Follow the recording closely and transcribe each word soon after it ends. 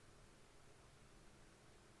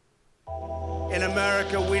In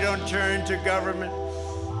America, we don't turn to government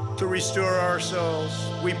to restore our souls.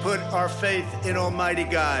 We put our faith in Almighty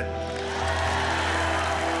God.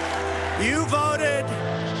 You voted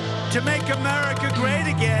to make America great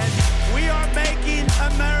again. We are making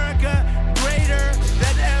America greater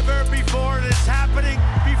than ever before, and it's happening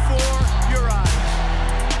before your eyes.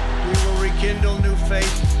 We will rekindle new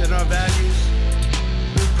faith in our values,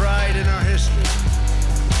 new pride in our history,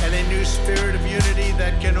 and a new spirit of unity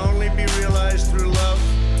that can only be realized through love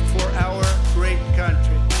for our great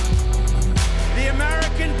country. The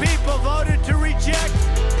American people voted to reject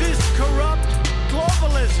this corrupt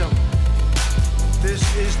globalism. This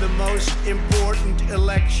is the most important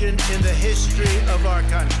election in the history of our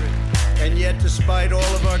country. And yet, despite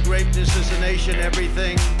all of our greatness as a nation,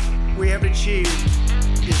 everything we have achieved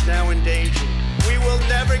is now in danger. We will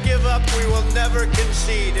never give up. We will never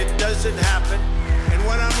concede. It doesn't happen. And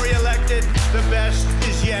when I'm reelected, the best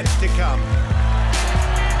is yet to come.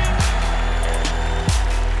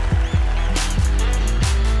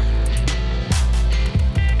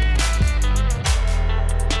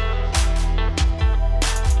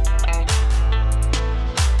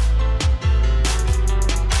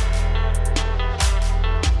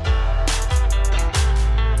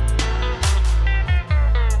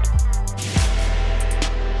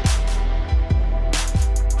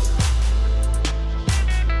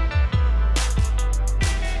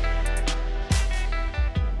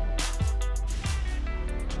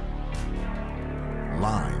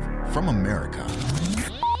 From America,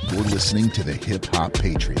 you're listening to the Hip Hop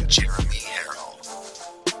Patriot, Jeremy Harrell.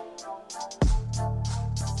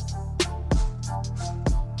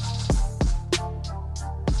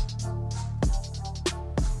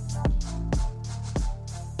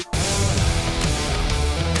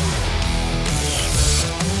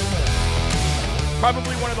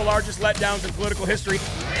 Probably one of the largest letdowns in political history.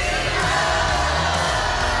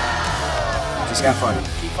 Just keep fighting.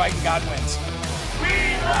 Keep fighting, God wins. We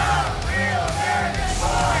love real American boys!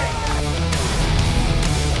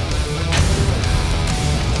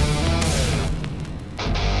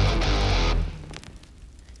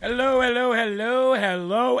 Hello,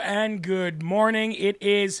 and good morning. It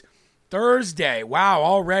is Thursday. Wow,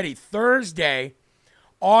 already Thursday,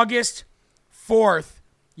 August 4th,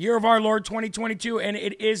 year of our Lord 2022, and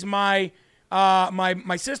it is my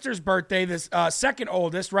sister's birthday, this second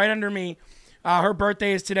oldest, right under me. Her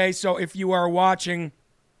birthday is today, so if you are watching,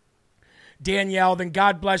 Danielle, then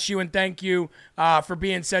God bless you and thank you for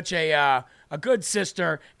being such a good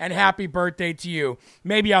sister, and happy birthday to you.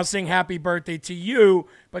 Maybe I'll sing happy birthday to you,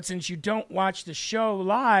 but since you don't watch the show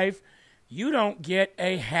live, you don't get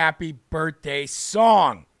a happy birthday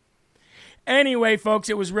song. Anyway, folks,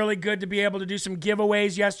 it was really good to be able to do some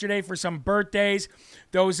giveaways yesterday for some birthdays.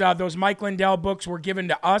 Those Mike Lindell books were given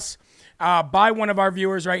to us by one of our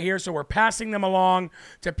viewers right here, so we're passing them along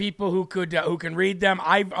to people who can read them.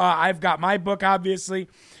 I've got my book, obviously,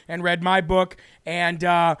 and read my book, and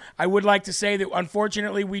I would like to say that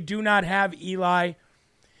unfortunately we do not have Eli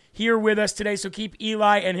here with us today, so keep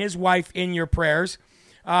Eli and his wife in your prayers.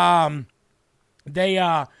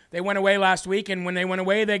 They went away last week, and when they went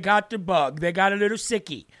away, they got the bug. They got a little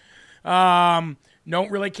sicky.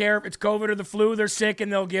 Don't really care if it's COVID or the flu. They're sick,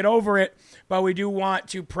 and they'll get over it. But we do want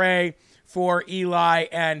to pray for Eli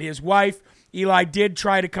and his wife. Eli did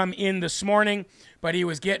try to come in this morning, but he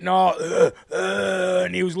was getting all,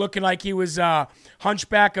 and he was looking like he was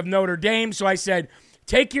Hunchback of Notre Dame. So I said,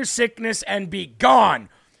 take your sickness and be gone.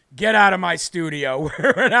 Get out of my studio.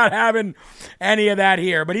 We're not having any of that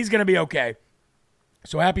here, but he's going to be okay.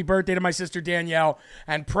 So happy birthday to my sister Danielle,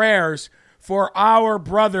 and prayers for our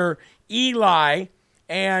brother Eli,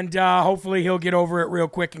 and hopefully he'll get over it real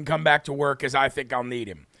quick and come back to work, as I think I'll need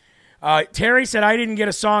him. Terry said I didn't get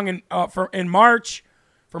a song in March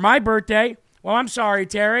for my birthday. Well, I'm sorry,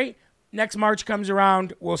 Terry. Next March comes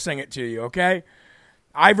around, we'll sing it to you, okay?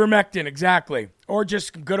 Ivermectin, exactly. Or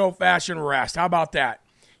just good old-fashioned rest. How about that?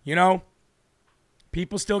 You know,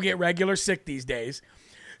 people still get regular sick these days.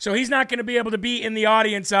 So he's not going to be able to be in the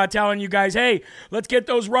audience telling you guys, hey, let's get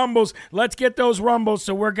those rumbles. Let's get those rumbles.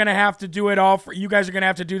 So we're going to have to do it all. You guys are going to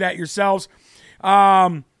have to do that yourselves.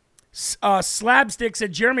 Slabstick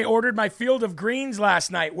said, Jeremy ordered my field of greens last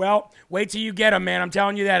night. Well, wait till you get them, man. I'm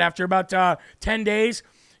telling you that. After about 10 days,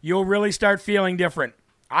 you'll really start feeling different.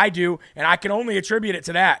 I do, and I can only attribute it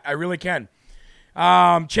to that. I really can.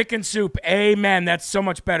 Chicken soup, amen. That's so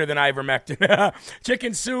much better than ivermectin.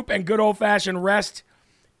 Chicken soup and good old-fashioned rest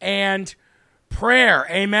and prayer.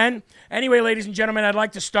 Amen. Anyway, ladies and gentlemen, I'd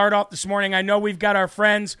like to start off this morning. I know we've got our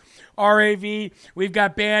friends, RAV, we've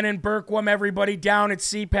got Bannon, Berkwam, everybody down at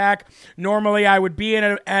CPAC. Normally, I would be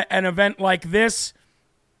in an event like this,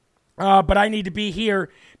 but I need to be here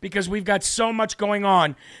because we've got so much going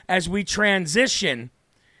on as we transition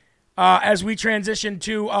to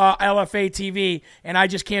LFA TV, and I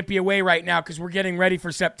just can't be away right now because we're getting ready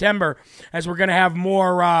for September, as we're going to have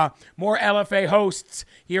more LFA hosts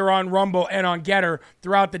here on Rumble and on Getter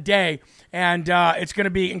throughout the day, and it's going to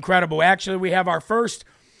be incredible. Actually, we have our first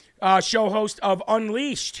show host of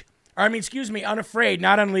Unafraid,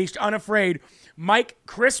 not Unleashed, Unafraid. Mike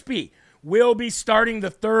Crispy will be starting the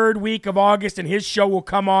third week of August, and his show will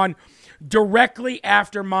come on directly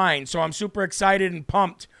after mine, so I'm super excited and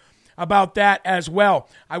pumped about that as well.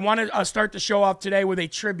 I want to start the show off today with a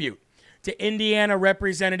tribute to Indiana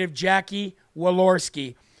Representative Jackie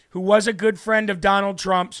Walorski, who was a good friend of Donald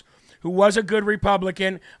Trump's, who was a good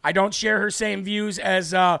Republican. I don't share her same views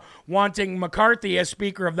as wanting McCarthy as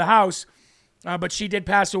Speaker of the House, but she did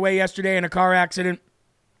pass away yesterday in a car accident,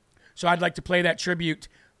 so I'd like to play that tribute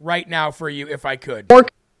right now for you if I could. More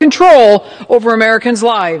control over Americans'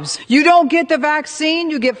 lives. You don't get the vaccine,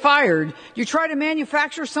 you get fired. You try to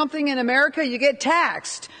manufacture something in America, you get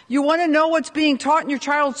taxed. You want to know what's being taught in your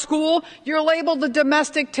child's school, you're labeled a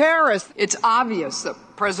domestic terrorist. It's obvious that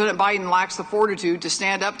President Biden lacks the fortitude to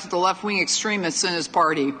stand up to the left-wing extremists in his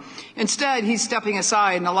party. Instead, he's stepping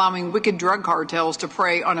aside and allowing wicked drug cartels to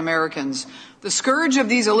prey on Americans. The scourge of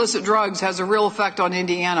these illicit drugs has a real effect on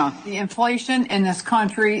Indiana. The inflation in this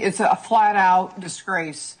country is a flat-out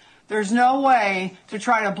disgrace. There's no way to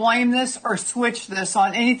try to blame this or switch this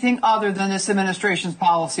on anything other than this administration's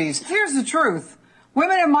policies. Here's the truth.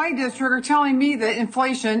 Women in my district are telling me that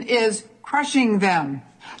inflation is crushing them.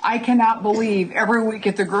 I cannot believe every week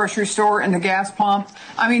at the grocery store and the gas pump.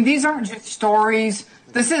 I mean, these aren't just stories.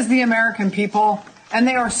 This is the American people, and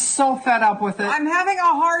they are so fed up with it. I'm having a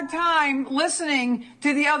hard time listening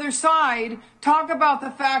to the other side talk about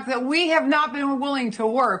the fact that we have not been willing to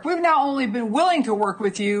work. We've not only been willing to work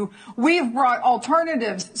with you, we've brought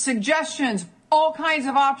alternatives, suggestions, all kinds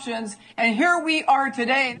of options, and here we are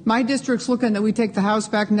today. My district's looking that we take the House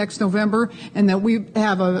back next November and that we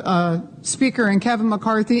have a Speaker in Kevin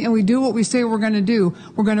McCarthy, and we do what we say we're going to do.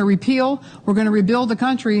 We're going to repeal, we're going to rebuild the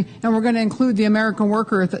country, and we're going to include the American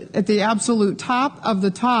worker at the absolute top of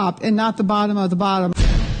the top and not the bottom of the bottom.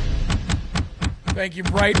 Thank you,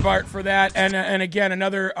 Breitbart, for that. And again,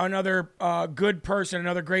 another good person,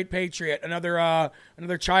 another great patriot, another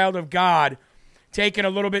child of God, taken a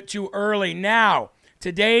little bit too early. Now,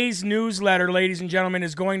 today's newsletter, ladies and gentlemen,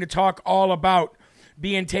 is going to talk all about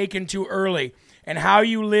being taken too early and how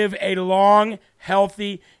you live a long,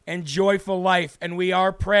 healthy, and joyful life. And we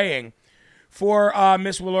are praying for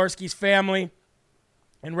Miss Walorski's family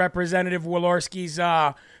and Representative Walorski's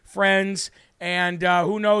friends. And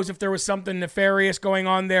who knows if there was something nefarious going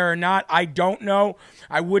on there or not. I don't know.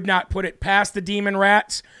 I would not put it past the demon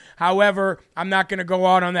rats. However, I'm not going to go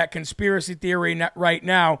out on that conspiracy theory right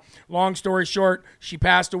now. Long story short, she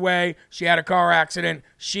passed away. She had a car accident.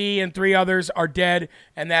 She and 3 others are dead,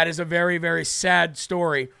 and that is a very, very sad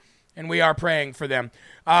story, and we are praying for them.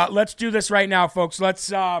 Let's do this right now, folks.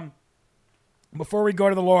 Let's, before we go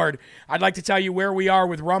to the Lord, I'd like to tell you where we are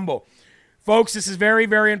with Rumble. Folks, this is very,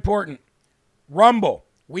 very important. Rumble.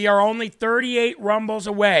 We are only 38 Rumbles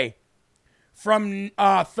away from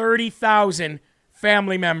 30,000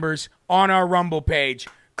 family members on our Rumble page.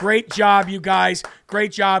 Great job, you guys.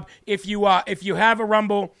 Great job. If you have a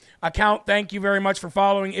Rumble account, thank you very much for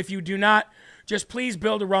following. If you do not, just please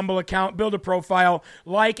build a Rumble account, build a profile,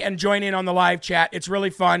 like and join in on the live chat. It's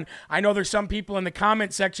really fun. I know there's some people in the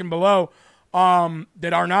comment section below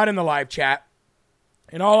that are not in the live chat.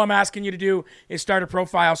 And all I'm asking you to do is start a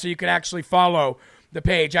profile so you can actually follow the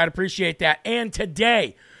page. I'd appreciate that. And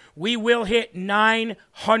today, we will hit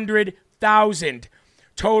 900,000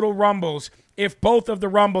 total Rumbles. If both of the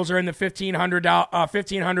Rumbles are in the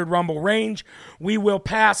 1,500 Rumble range, we will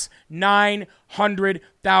pass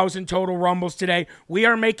 900,000 total Rumbles today. We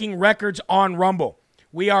are making records on Rumble.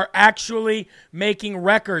 We are actually making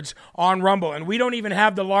records on Rumble. And we don't even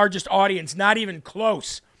have the largest audience, not even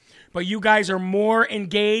close. But you guys are more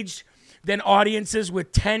engaged than audiences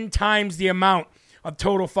with 10 times the amount of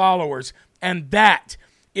total followers. And that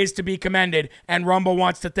is to be commended. And Rumble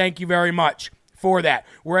wants to thank you very much for that.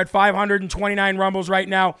 We're at 529 Rumbles right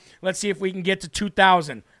now. Let's see if we can get to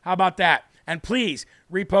 2,000. How about that? And please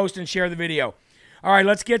repost and share the video. All right,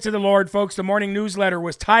 let's get to the Lord, folks. The morning newsletter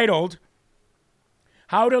was titled,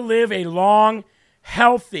 How to Live a Long,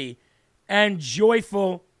 Healthy, and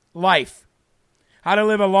Joyful Life. How to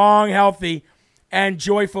live a long, healthy, and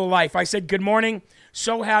joyful life. I said good morning.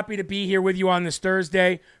 So happy to be here with you on this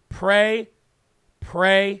Thursday. Pray,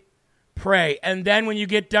 pray, pray. And then when you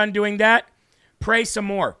get done doing that, pray some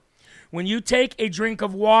more. When you take a drink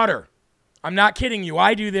of water, I'm not kidding you,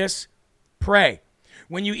 I do this, pray.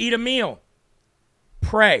 When you eat a meal,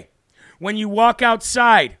 pray. When you walk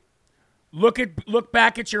outside, look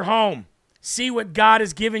back at your home. See what God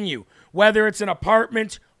has given you, whether it's an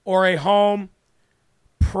apartment or a home.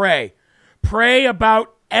 Pray. Pray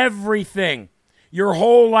about everything. Your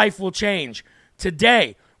whole life will change.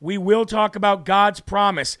 Today, we will talk about God's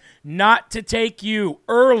promise not to take you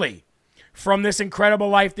early from this incredible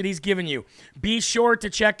life that he's given you. Be sure to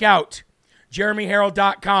check out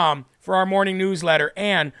jeremyherald.com for our morning newsletter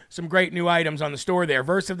and some great new items on the store there.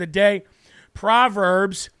 Verse of the day,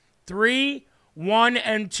 Proverbs 3, 1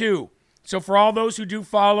 and 2. So for all those who do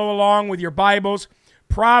follow along with your Bibles,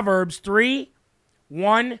 Proverbs 3,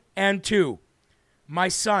 1 and 2. My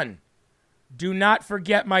son, do not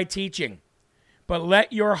forget my teaching, but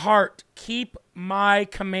let your heart keep my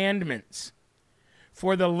commandments.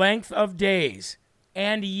 For the length of days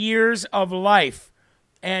and years of life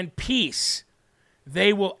and peace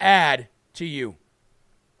they will add to you.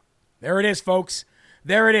 There it is, folks.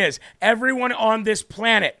 There it is. Everyone on this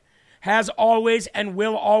planet has always and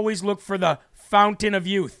will always look for the fountain of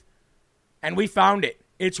youth. And we found it.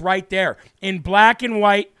 It's right there in black and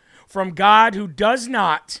white from God who does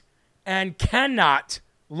not and cannot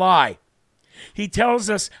lie. He tells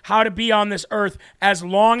us how to be on this earth as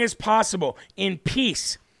long as possible in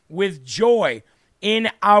peace with joy in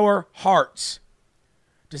our hearts.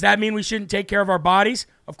 Does that mean we shouldn't take care of our bodies?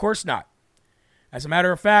 Of course not. As a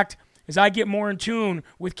matter of fact, as I get more in tune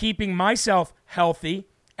with keeping myself healthy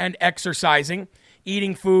and exercising,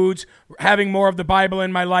 eating foods, having more of the Bible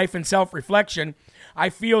in my life and self-reflection, I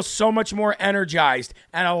feel so much more energized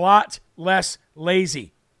and a lot less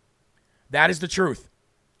lazy. That is the truth.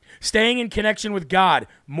 Staying in connection with God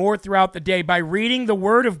more throughout the day by reading the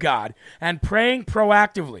Word of God and praying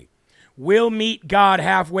proactively will meet God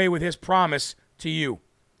halfway with his promise to you.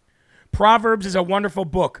 Proverbs is a wonderful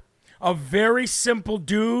book of very simple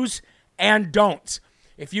do's and don'ts.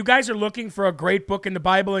 If you guys are looking for a great book in the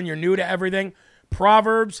Bible and you're new to everything,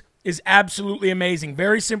 Proverbs is absolutely amazing.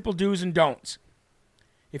 Very simple do's and don'ts.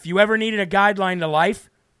 If you ever needed a guideline to life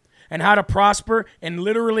and how to prosper in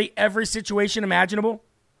literally every situation imaginable,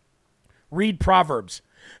 read Proverbs.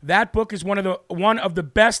 That book is one of the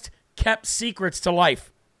best kept secrets to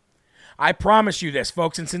life. I promise you this,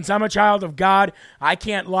 folks, and since I'm a child of God, I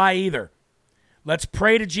can't lie either. Let's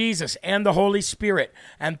pray to Jesus and the Holy Spirit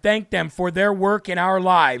and thank them for their work in our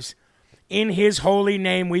lives. In his holy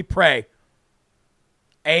name we pray.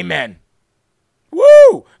 Amen.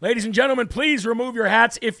 Woo! Ladies and gentlemen, please remove your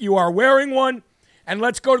hats if you are wearing one. And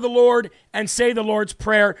let's go to the Lord and say the Lord's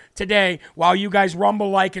Prayer today while you guys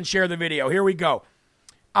rumble, like, and share the video. Here we go.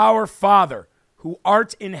 Our Father, who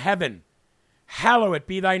art in heaven, hallowed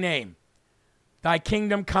be thy name. Thy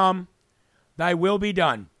kingdom come, thy will be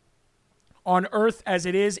done, on earth as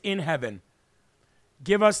it is in heaven.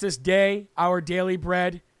 Give us this day our daily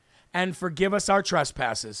bread, and forgive us our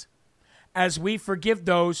trespasses, as we forgive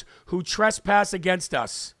those who trespass against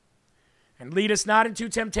us. And lead us not into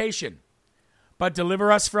temptation, but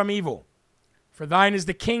deliver us from evil. For thine is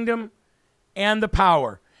the kingdom, and the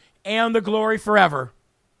power, and the glory forever.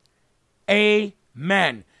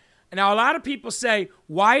 Amen. Now, a lot of people say,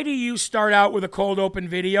 why do you start out with a cold open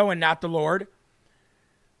video and not the Lord?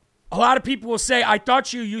 A lot of people will say, I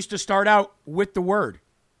thought you used to start out with the Word.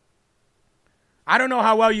 I don't know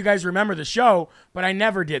how well you guys remember the show, but I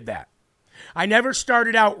never did that. I never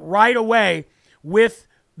started out right away with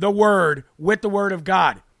the Word of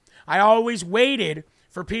God. I always waited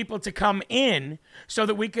for people to come in so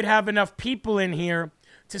that we could have enough people in here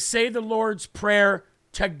to say the Lord's Prayer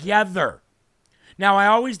together. Now, I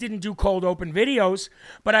always didn't do cold open videos,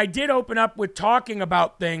 but I did open up with talking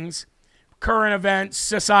about things, current events,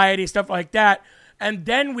 society, stuff like that, and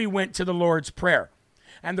then we went to the Lord's Prayer.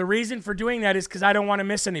 And the reason for doing that is because I don't want to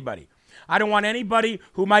miss anybody. I don't want anybody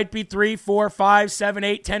who might be 3, 4, 5, 7,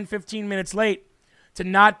 8, 10, 15 minutes late to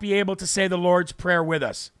not be able to say the Lord's Prayer with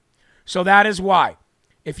us. So that is why.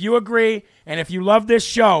 If you agree, and if you love this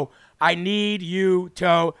show, I need you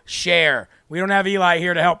to share. We don't have Eli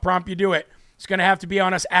here to help prompt you do it. It's going to have to be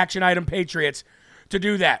on us Action Item Patriots to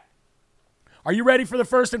do that. Are you ready for the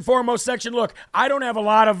first and foremost section? Look, I don't have a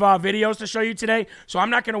lot of videos to show you today, so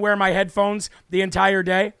I'm not going to wear my headphones the entire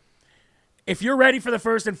day. If you're ready for the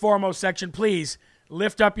first and foremost section, please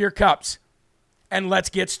lift up your cups and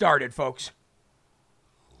let's get started, folks.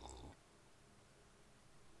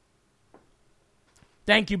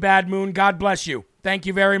 Thank you, Bad Moon. God bless you. Thank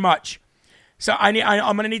you very much. So I'm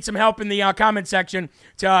going to need some help in the comment section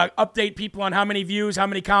to update people on how many views, how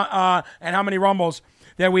many and how many rumbles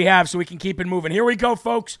that we have so we can keep it moving. Here we go,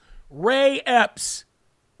 folks. Ray Epps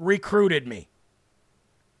recruited me.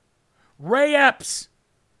 Ray Epps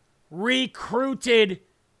recruited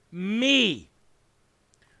me.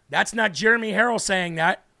 That's not Jeremy Harrell saying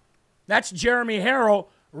that. That's Jeremy Harrell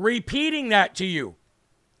repeating that to you.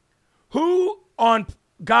 Who on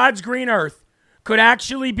God's green earth could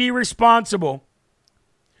actually be responsible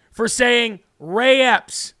for saying Ray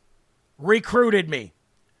Epps recruited me?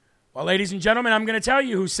 Well, ladies and gentlemen, I'm going to tell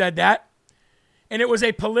you who said that. And it was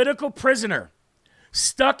a political prisoner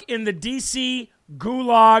stuck in the D.C.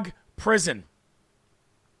 Gulag prison,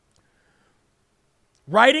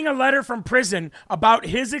 writing a letter from prison about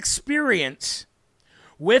his experience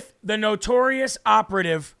with the notorious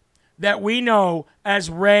operative that we know as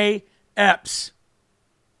Ray Epps.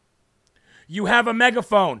 You have a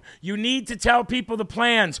megaphone. You need to tell people the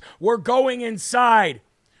plans. We're going inside.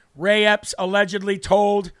 Ray Epps allegedly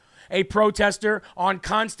told a protester on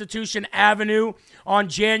Constitution Avenue on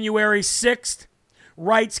January 6th,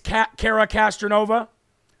 writes Kara Castronova.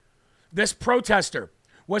 This protester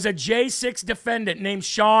was a J6 defendant named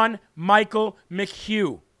Sean Michael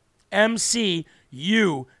McHugh, MCUGH.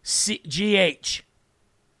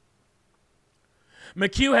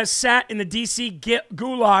 McHugh has sat in the D.C.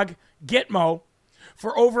 Gulag, Gitmo,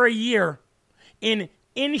 for over a year in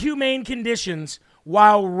inhumane conditions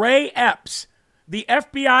while Ray Epps, the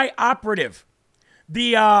FBI operative,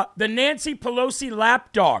 the Nancy Pelosi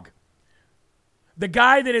lapdog, the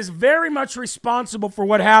guy that is very much responsible for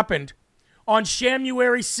what happened on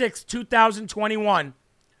January 6, 2021,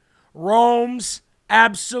 roams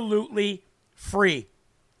absolutely free.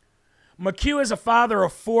 McHugh is a father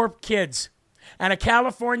of 4 kids and a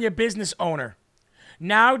California business owner,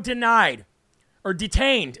 now denied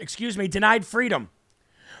freedom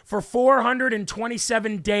for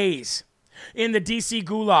 427 days in the D.C.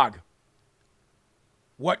 Gulag.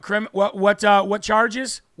 What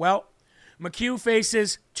charges? Well, McHugh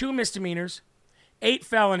faces 2 misdemeanors, 8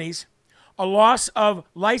 felonies, a loss of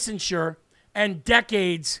licensure, and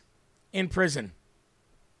decades in prison.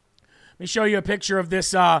 Let me show you a picture of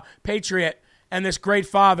this patriot and this great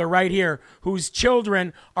father right here, whose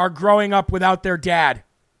children are growing up without their dad.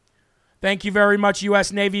 Thank you very much,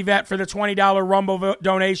 U.S. Navy vet, for the $20 Rumble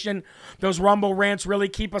donation. Those Rumble rants really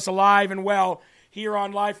keep us alive and well here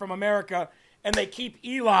on Live from America, and they keep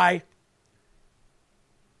Eli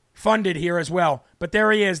funded here as well. But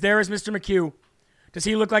there he is. There is Mr. McHugh. Does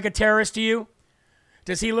he look like a terrorist to you?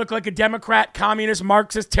 Does he look like a Democrat, communist,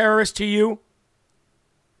 Marxist terrorist to you?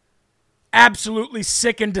 Absolutely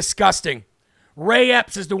sick and disgusting. Ray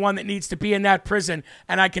Epps is the one that needs to be in that prison,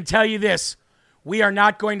 and I can tell you this, we are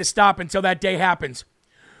not going to stop until that day happens.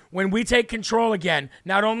 When we take control again,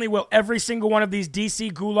 not only will every single one of these D.C.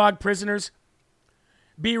 Gulag prisoners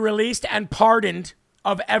be released and pardoned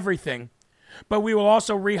of everything, but we will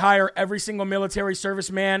also rehire every single military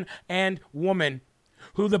serviceman and woman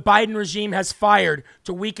who the Biden regime has fired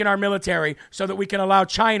to weaken our military so that we can allow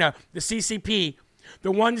China, the CCP,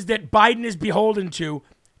 the ones that Biden is beholden to,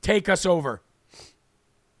 take us over.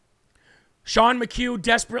 Sean McHugh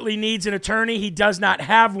desperately needs an attorney. He does not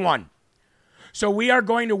have one. So we are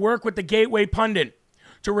going to work with the Gateway Pundit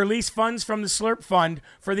to release funds from the Slurp Fund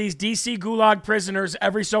for these D.C. Gulag prisoners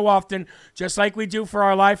every so often, just like we do for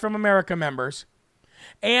our Live from America members.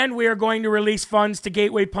 And we are going to release funds to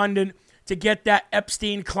Gateway Pundit to get that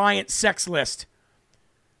Epstein client sex list.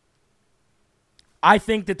 I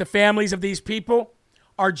think that the families of these people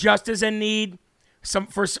are just as in need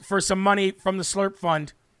for some money from the Slurp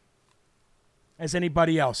Fund as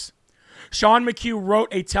anybody else. Sean McHugh wrote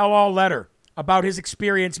a tell-all letter about his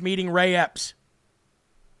experience meeting Ray Epps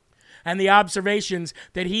and the observations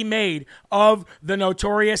that he made of the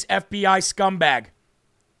notorious FBI scumbag.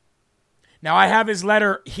 Now, I have his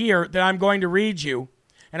letter here that I'm going to read you,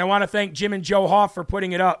 and I want to thank Jim and Joe Hoff for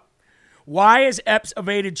putting it up. Why has Epps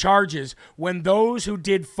evaded charges when those who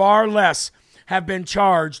did far less have been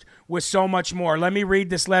charged with so much more? Let me read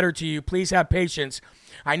this letter to you. Please have patience.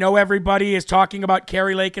 I know everybody is talking about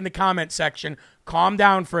Kari Lake in the comment section. Calm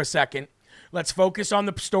down for a second. Let's focus on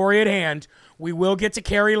the story at hand. We will get to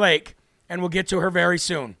Kari Lake, and we'll get to her very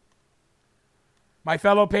soon. My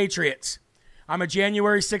fellow patriots, I'm a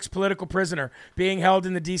January 6th political prisoner being held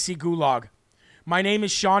in the D.C. Gulag. My name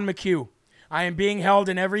is Sean McHugh. I am being held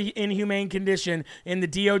in every inhumane condition in the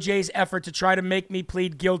DOJ's effort to try to make me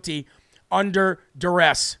plead guilty under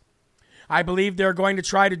duress. I believe they're going to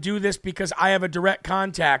try to do this because I have a direct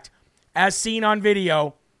contact, as seen on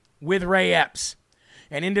video, with Ray Epps.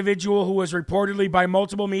 an individual who was reportedly by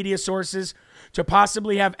multiple media sources to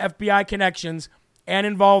possibly have FBI connections and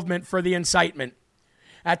involvement for the incitement.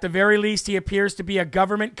 At the very least, he appears to be a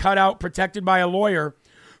government cutout protected by a lawyer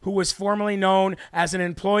who was formerly known as an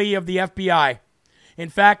employee of the FBI. In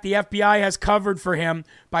fact, the FBI has covered for him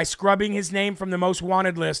by scrubbing his name from the most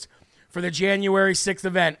wanted list for the January 6th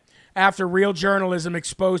event after real journalism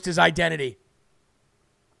exposed his identity.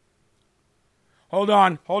 Hold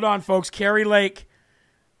on, folks. Carrie Lake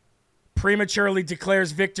prematurely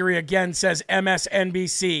declares victory again, says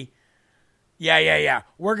MSNBC. Yeah.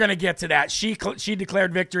 We're going to get to that. She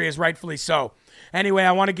declared victory, as rightfully so. Anyway,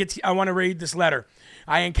 I want to read this letter.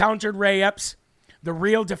 I encountered Ray Epps, the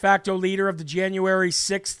real de facto leader of the January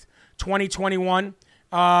 6th, 2021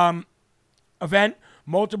 event,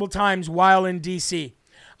 multiple times while in D.C.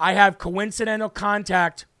 I had coincidental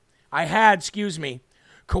contact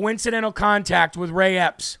with Ray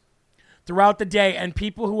Epps throughout the day and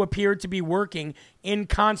people who appeared to be working in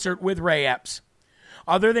concert with Ray Epps.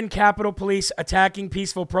 Other than Capitol Police attacking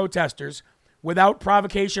peaceful protesters without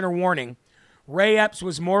provocation or warning, Ray Epps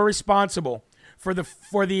was more responsible for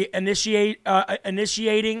the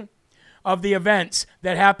initiating of the events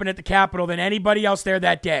that happened at the Capitol than anybody else there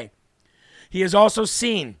that day. He is also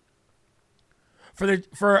seen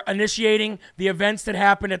for initiating the events that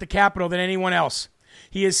happened at the Capitol than anyone else.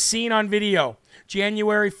 He is seen on video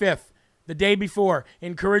January 5th, the day before,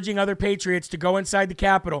 encouraging other patriots to go inside the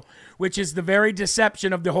Capitol, which is the very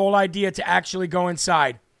deception of the whole idea to actually go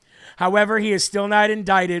inside. However, he is still not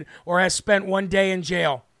indicted or has spent one day in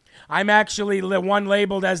jail. I'm actually the one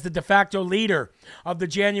labeled as the de facto leader of the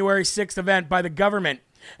January 6th event by the government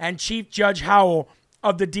and Chief Judge Howell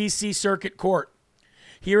of the D.C. Circuit Court.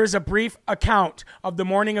 Here is a brief account of the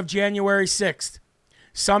morning of January 6th.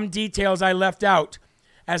 Some details I left out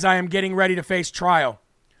as I am getting ready to face trial.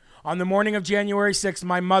 On the morning of January 6th,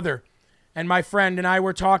 my mother and my friend and I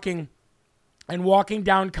were talking and walking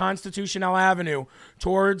down Constitutional Avenue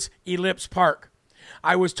towards Ellipse Park.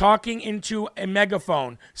 I was talking into a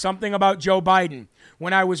megaphone, something about Joe Biden,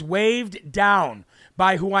 when I was waved down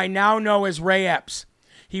by who I now know as Ray Epps.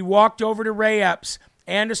 He walked over to Ray Epps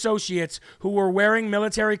and associates who were wearing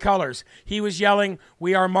military colors. He was yelling,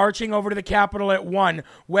 "We are marching over to the Capitol at 1.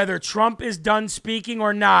 Whether Trump is done speaking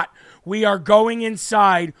or not, we are going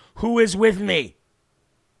inside. Who is with me?"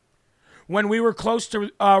 When we were close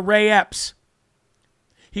to Ray Epps,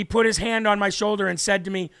 he put his hand on my shoulder and said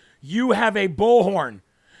to me, "You have a bullhorn.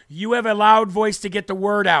 You have a loud voice to get the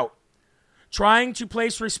word out." Trying to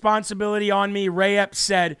place responsibility on me, Ray Epps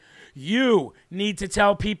said, "You need to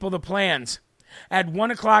tell people the plans. At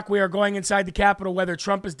 1 o'clock, we are going inside the Capitol whether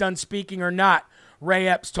Trump is done speaking or not," Ray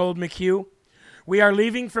Epps told McHugh. "We are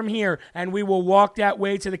leaving from here, and we will walk that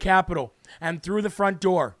way to the Capitol and through the front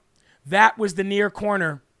door." That was near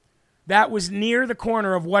the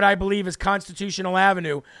corner of what I believe is Constitutional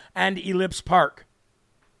Avenue and Ellipse Park.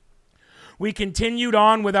 We continued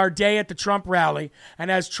on with our day at the Trump rally, and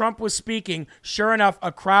as Trump was speaking, sure enough,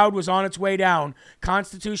 a crowd was on its way down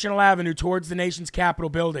Constitutional Avenue towards the nation's Capitol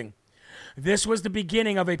building. This was the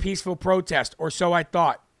beginning of a peaceful protest, or so I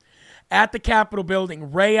thought. At the Capitol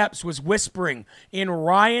building, Ray Epps was whispering in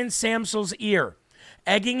Ryan Samsel's ear,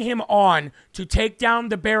 egging him on to take down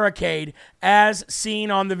the barricade as seen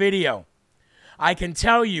on the video. I can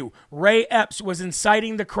tell you, Ray Epps was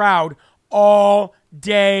inciting the crowd all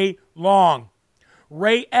day long.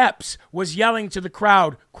 Ray Epps was yelling to the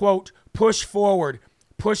crowd, quote, push forward,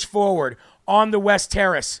 on the West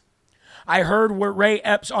Terrace. I heard Ray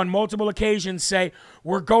Epps on multiple occasions say,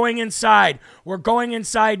 we're going inside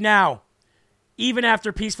now, even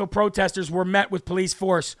after peaceful protesters were met with police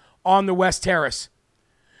force on the West Terrace.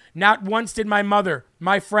 Not once did my mother,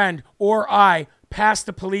 my friend, or I pass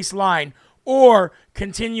the police line or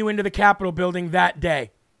continue into the Capitol building that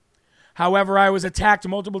day. However, I was attacked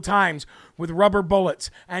multiple times with rubber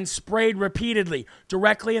bullets and sprayed repeatedly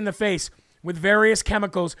directly in the face with various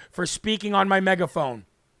chemicals for speaking on my megaphone.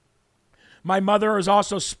 My mother was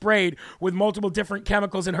also sprayed with multiple different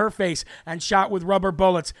chemicals in her face and shot with rubber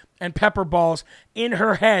bullets and pepper balls in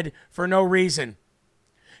her head for no reason.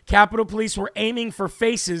 Capitol Police were aiming for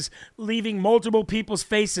faces, leaving multiple people's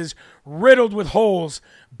faces riddled with holes,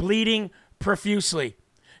 bleeding profusely.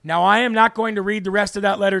 Now, I am not going to read the rest of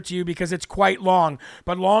that letter to you because it's quite long.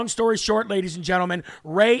 But long story short, ladies and gentlemen,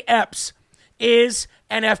 Ray Epps is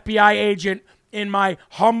an FBI agent in my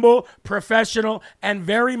humble, professional, and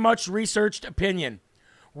very much researched opinion.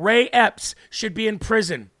 Ray Epps should be in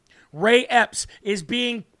prison. Ray Epps is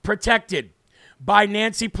being protected by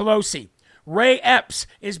Nancy Pelosi. Ray Epps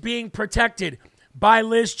is being protected by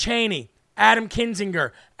Liz Cheney, Adam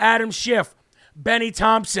Kinzinger, Adam Schiff, Benny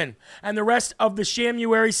Thompson, and the rest of the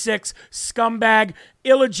Shamuary 6 scumbag,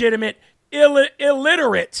 illegitimate,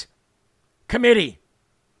 illiterate committee.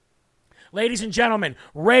 Ladies and gentlemen,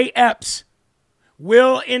 Ray Epps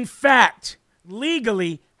will, in fact,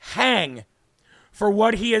 legally hang for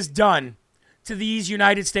what he has done to these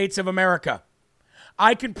United States of America.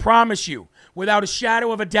 I can promise you, without a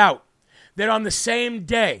shadow of a doubt, that on the same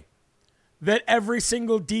day that every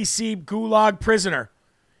single D.C. gulag prisoner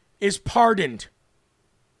is pardoned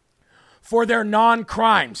for their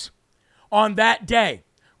non-crimes, on that day,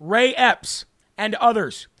 Ray Epps and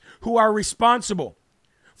others who are responsible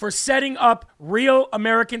for setting up real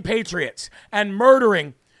American patriots and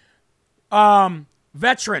murdering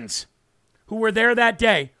veterans who were there that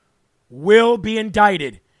day will be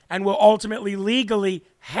indicted and will ultimately legally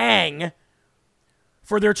hang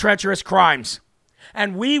for their treacherous crimes.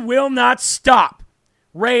 And we will not stop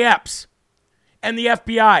Ray Epps and the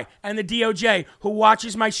FBI and the DOJ, who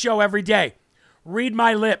watches my show every day. Read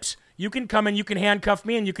my lips. You can come and you can handcuff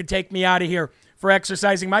me and you can take me out of here for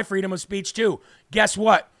exercising my freedom of speech too. Guess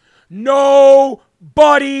what?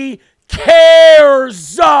 Nobody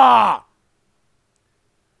cares.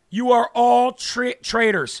 You are all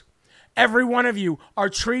traitors. Every one of you are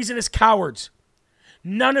treasonous cowards.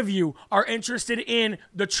 None of you are interested in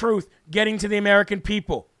the truth getting to the American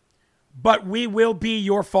people. But we will be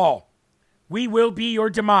your fall. We will be your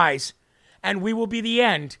demise. And we will be the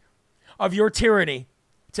end of your tyranny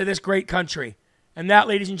to this great country. And that,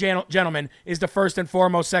 ladies and gentlemen, is the first and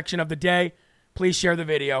foremost section of the day. Please share the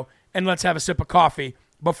video and let's have a sip of coffee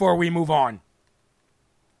before we move on.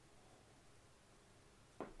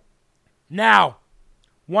 Now,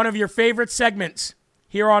 one of your favorite segments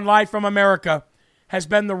here on Live from America has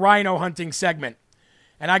been the rhino hunting segment.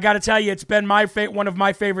 And I got to tell you, it's been one of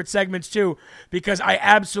my favorite segments too, because I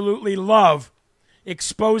absolutely love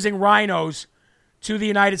exposing rhinos to the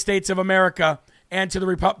United States of America and to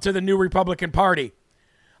the new Republican Party.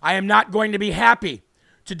 I am not going to be happy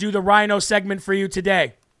to do the rhino segment for you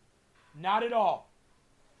today. Not at all.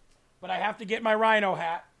 But I have to get my rhino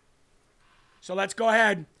hat. So let's go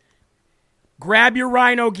ahead. Grab your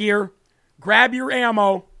rhino gear, grab your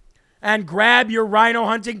ammo, and grab your rhino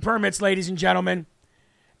hunting permits, ladies and gentlemen,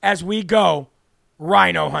 as we go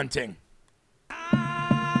rhino hunting.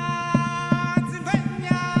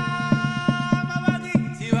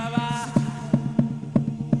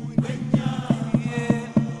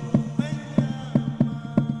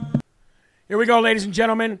 Here we go, ladies and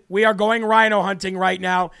gentlemen. We are going rhino hunting right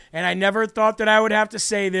now, and I never thought that I would have to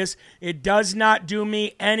say this. It does not do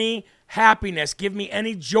me any happiness, give me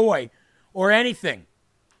any joy or anything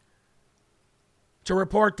to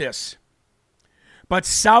report this. But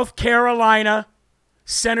South Carolina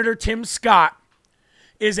Senator Tim Scott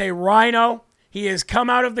is a rhino. He has come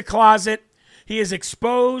out of the closet. He has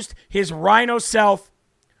exposed his rhino self.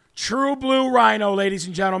 True blue rhino, ladies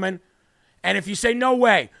and gentlemen. And if you say no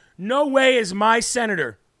way is my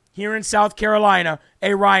senator here in South Carolina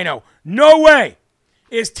a rhino. No way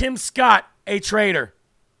is Tim Scott a traitor.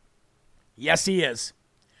 Yes, he is.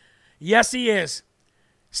 Yes, he is.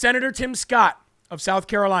 Senator Tim Scott of South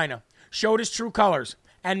Carolina showed his true colors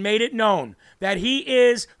and made it known that he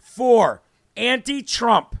is for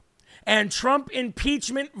anti-Trump and Trump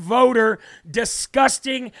impeachment voter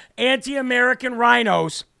disgusting anti-American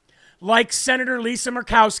rhinos like Senator Lisa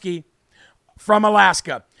Murkowski from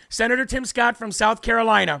Alaska. Senator Tim Scott from South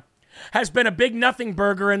Carolina has been a big nothing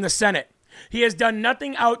burger in the Senate. He has done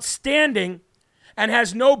nothing outstanding and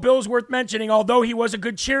has no bills worth mentioning, although he was a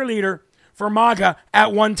good cheerleader for MAGA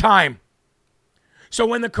at one time. So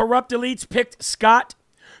when the corrupt elites picked Scott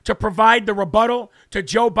to provide the rebuttal to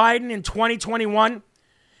Joe Biden in 2021,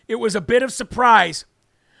 it was a bit of surprise.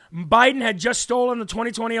 Biden had just stolen the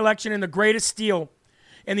 2020 election in the greatest steal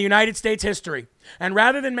in the United States history. And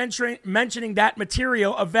rather than mentioning that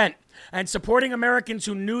material event and supporting Americans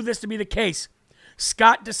who knew this to be the case,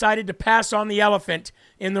 Scott decided to pass on the elephant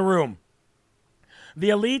in the room. The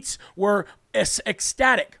elites were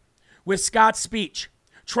ecstatic with Scott's speech.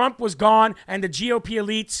 Trump was gone, and the GOP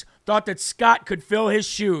elites thought that Scott could fill his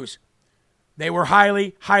shoes. They were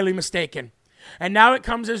highly, highly mistaken. And now it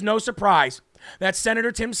comes as no surprise that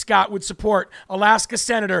Senator Tim Scott would support Alaska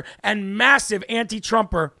Senator and massive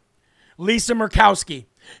anti-Trumper Lisa Murkowski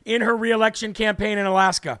in her re-election campaign in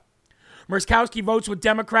Alaska. Murkowski votes with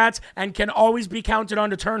Democrats and can always be counted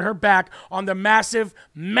on to turn her back on the massive,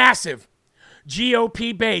 massive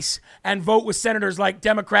GOP base and vote with senators like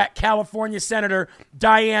Democrat California Senator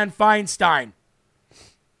Dianne Feinstein.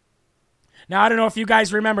 Now, I don't know if you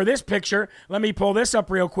guys remember this picture. Let me pull this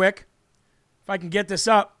up real quick, if I can get this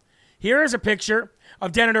up. Here is a picture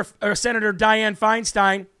of Senator Dianne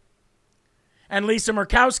Feinstein and Lisa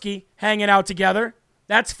Murkowski hanging out together.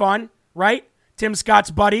 That's fun, right? Tim Scott's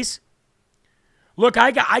buddies. Look,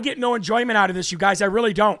 I get no enjoyment out of this, you guys. I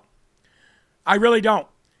really don't. I really don't.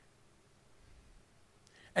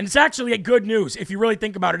 And it's actually a good news if you really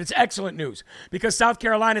think about it. It's excellent news because South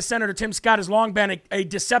Carolina Senator Tim Scott has long been a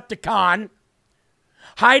Decepticon,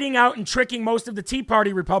 hiding out and tricking most of the Tea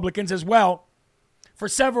Party Republicans as well for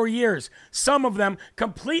several years. Some of them,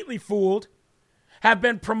 completely fooled, have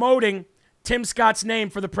been promoting Tim Scott's name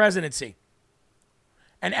for the presidency.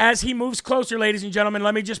 And as he moves closer, ladies and gentlemen,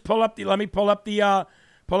 let me just pull up the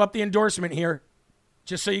endorsement here,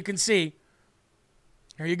 just so you can see.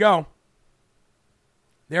 Here you go.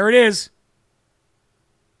 There it is.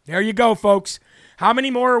 There you go, folks. How many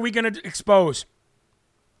more are we going to expose?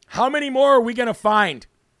 How many more are we going to find?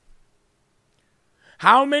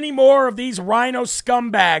 How many more of these rhino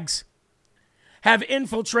scumbags have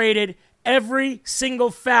infiltrated every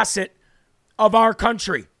single facet of our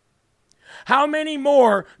country? How many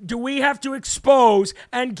more do we have to expose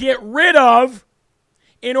and get rid of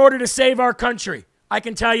in order to save our country? I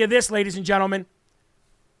can tell you this, ladies and gentlemen.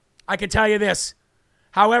 I can tell you this.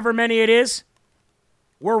 However many it is,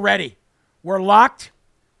 we're ready. We're locked.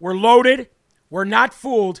 We're loaded. We're not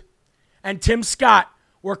fooled. And Tim Scott,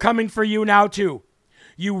 we're coming for you now too.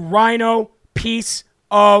 You rhino piece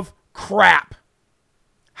of crap.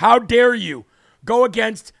 How dare you go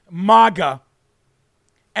against MAGA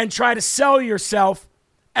and try to sell yourself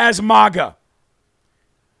as MAGA?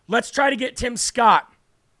 Let's try to get Tim Scott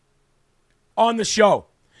on the show.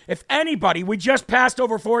 If anybody, we just passed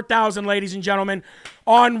over 4,000, ladies and gentlemen,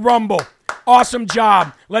 on Rumble. Awesome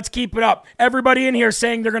job. Let's keep it up. Everybody in here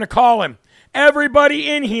saying they're going to call him. Everybody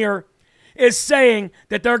in here is saying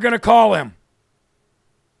that they're going to call him.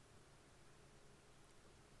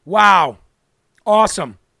 Wow.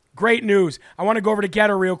 Awesome. Great news. I want to go over to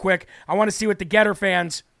Getter real quick. I want to see what the Getter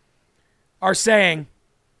fans are saying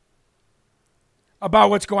about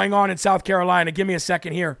what's going on in South Carolina. Give me a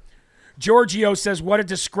second here. Giorgio says, what a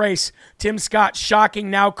disgrace. Tim Scott,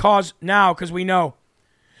 shocking now because we know.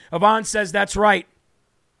 Yvonne says, that's right.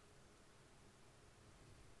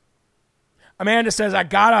 Amanda says, I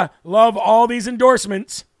gotta love all these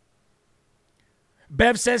endorsements.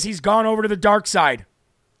 Bev says he's gone over to the dark side.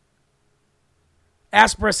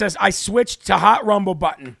 Aspera says, I switched to Hot Rumble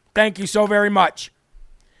button. Thank you so very much.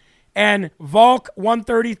 And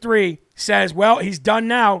Volk133 says, well, he's done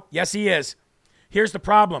now. Yes, he is. Here's the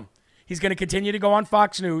problem. He's going to continue to go on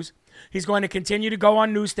Fox News. He's going to continue to go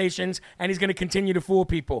on news stations, and he's going to continue to fool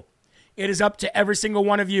people. It is up to every single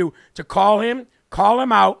one of you to call him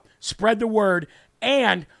out, spread the word,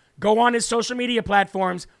 and go on his social media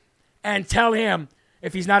platforms and tell him,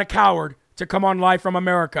 if he's not a coward, to come on Live from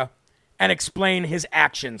America and explain his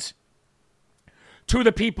actions to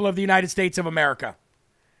the people of the United States of America.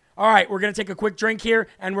 All right, we're going to take a quick drink here,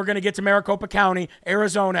 and we're going to get to Maricopa County,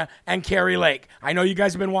 Arizona, and Cary Lake. I know you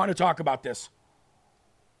guys have been wanting to talk about this.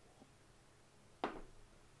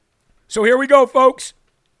 So here we go, folks.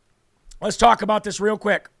 Let's talk about this real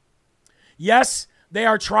quick. Yes, they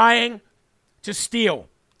are trying to steal.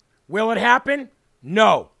 Will it happen?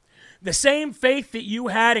 No. The same faith that you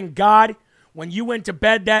had in God when you went to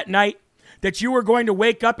bed that night, that you were going to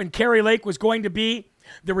wake up and Cary Lake was going to be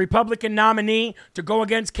the Republican nominee to go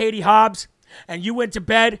against Katie Hobbs, and you went to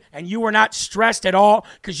bed and you were not stressed at all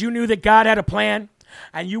because you knew that God had a plan,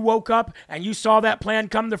 and you woke up and you saw that plan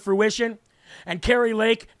come to fruition, and Cary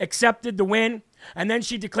Lake accepted the win, and then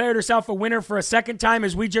she declared herself a winner for a second time,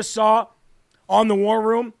 as we just saw on the War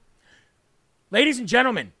Room. Ladies and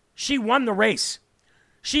gentlemen, she won the race.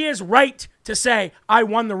 She is right to say, I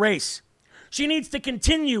won the race. She needs to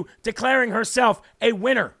continue declaring herself a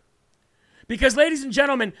winner. Because, ladies and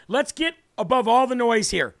gentlemen, let's get above all the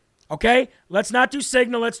noise here, okay? Let's not do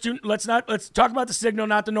signal. Let's talk about the signal,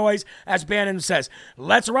 not the noise, as Bannon says.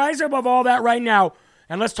 Let's rise above all that right now,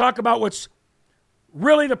 and let's talk about what's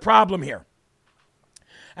really the problem here.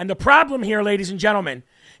 And the problem here, ladies and gentlemen,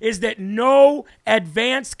 is that no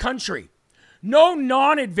advanced country, no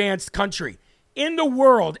non-advanced country in the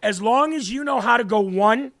world, as long as you know how to go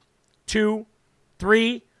 1, 2,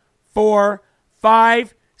 3, 4,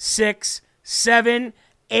 5, 6, 7,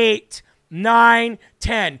 8, 9,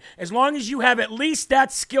 10. As long as you have at least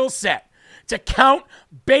that skill set to count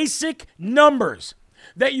basic numbers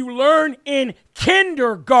that you learn in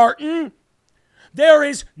kindergarten, there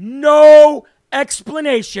is no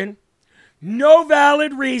explanation, no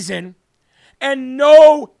valid reason, and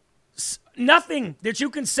nothing that you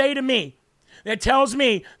can say to me that tells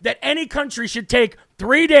me that any country should take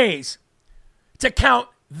 3 days to count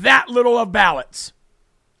that little of ballots.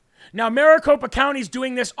 Now, Maricopa County is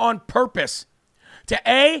doing this on purpose to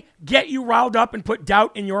A, get you riled up and put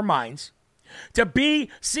doubt in your minds, to B,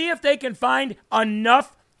 see if they can find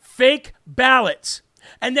enough fake ballots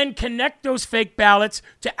and then connect those fake ballots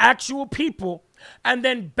to actual people and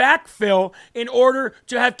then backfill in order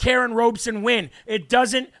to have Karen Robeson win. It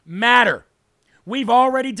doesn't matter. We've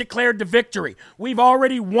already declared the victory. We've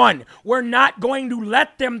already won. We're not going to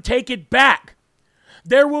let them take it back.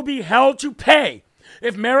 There will be hell to pay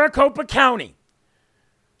if Maricopa County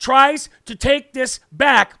tries to take this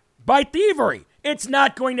back by thievery. It's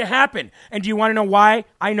not going to happen. And do you want to know why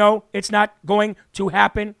I know it's not going to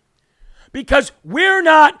happen? Because we're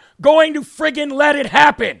not going to friggin' let it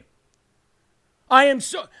happen.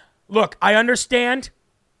 Look, I understand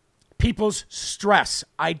people's stress.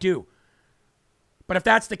 I do. But if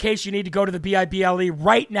that's the case, you need to go to the BIBLE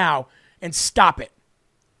right now and stop it.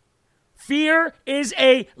 Fear is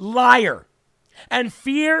a liar. And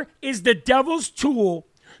fear is the devil's tool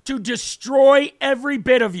to destroy every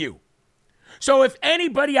bit of you. So if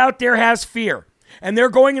anybody out there has fear and they're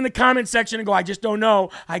going in the comment section and go, I just don't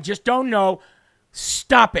know,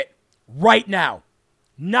 stop it right now.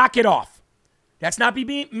 Knock it off. That's not me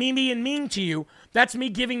being mean to you. That's me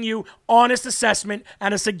giving you honest assessment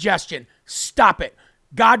and a suggestion. Stop it.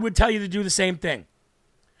 God would tell you to do the same thing.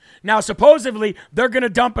 Now, supposedly, they're going to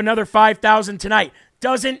dump another 5,000 tonight.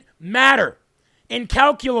 Doesn't matter.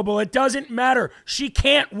 Incalculable. It doesn't matter. She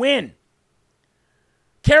can't win.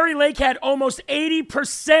 Kari Lake had almost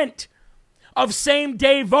 80% of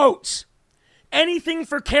same-day votes. Anything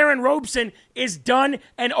for Karen Robeson is done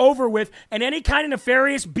and over with, and any kind of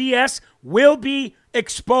nefarious BS will be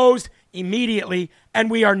exposed immediately,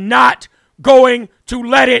 and we are not going to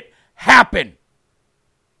let it happen.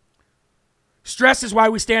 Stress is why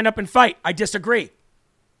we stand up and fight. I disagree.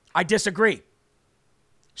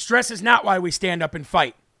 Stress is not why we stand up and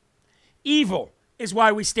fight. Evil is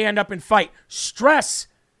why we stand up and fight. Stress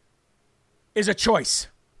is a choice.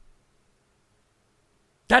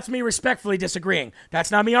 That's me respectfully disagreeing.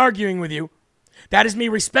 That's not me arguing with you. That is me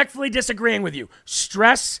respectfully disagreeing with you.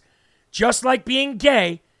 Stress, just like being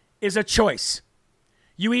gay, is a choice.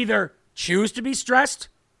 You either choose to be stressed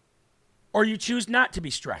or you choose not to be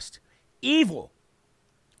stressed. Evil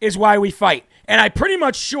is why we fight. And I'm pretty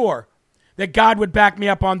much sure that God would back me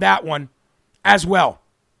up on that one as well.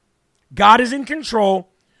 God is in control.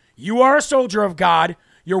 You are a soldier of God.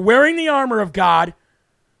 You're wearing the armor of God.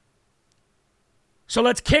 So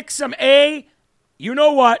let's kick some you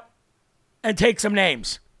know what, and take some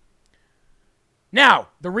names. Now,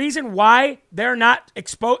 the reason why they're not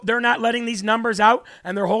letting these numbers out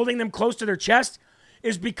and they're holding them close to their chest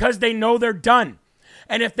is because they know they're done.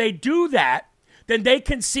 And if they do that, then they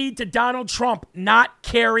concede to Donald Trump, not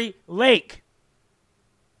Kari Lake.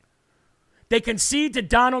 They concede to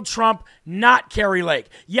Donald Trump, not Kari Lake.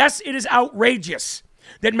 Yes, it is outrageous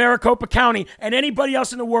that Maricopa County and anybody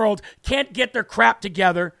else in the world can't get their crap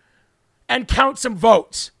together and count some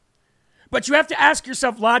votes. But you have to ask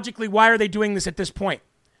yourself logically, why are they doing this at this point?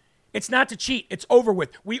 It's not to cheat. It's over with.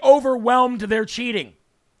 We overwhelmed their cheating.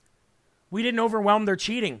 We didn't overwhelm their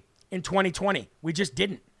cheating in 2020. We just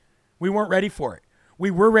didn't. We weren't ready for it. We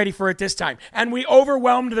were ready for it this time. And we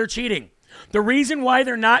overwhelmed their cheating. The reason why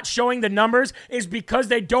they're not showing the numbers is because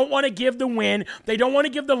they don't want to give the win. They don't want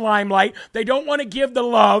to give the limelight. They don't want to give the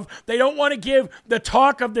love. They don't want to give the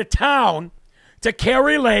talk of the town to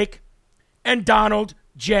Kari Lake and Donald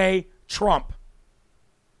J. Trump.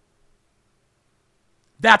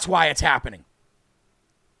 That's why it's happening.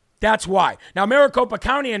 That's why. Now, Maricopa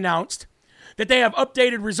County announced that they have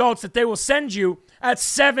updated results that they will send you at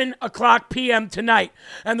 7 o'clock p.m. tonight.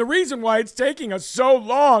 And the reason why it's taking us so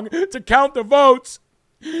long to count the votes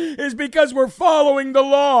is because we're following the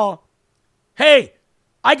law. Hey,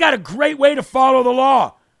 I got a great way to follow the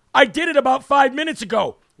law. I did it about 5 minutes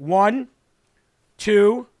ago. 1,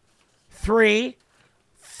 2, 3,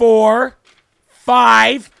 4,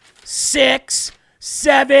 5, 6,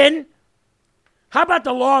 7. How about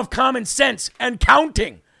the law of common sense and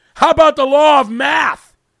counting? How about the law of math?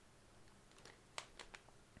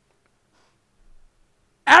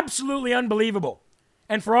 Absolutely unbelievable.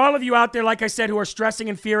 And for all of you out there, like I said, who are stressing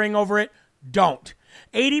and fearing over it, don't.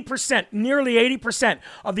 80%, nearly 80%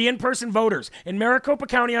 of the in-person voters in Maricopa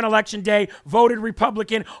County on Election Day voted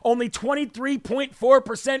Republican. Only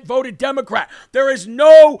 23.4% voted Democrat. There is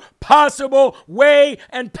no possible way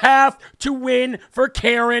and path to win for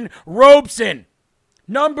Karen Robeson.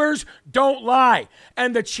 Numbers don't lie.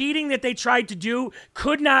 And the cheating that they tried to do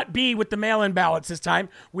could not be with the mail-in ballots this time.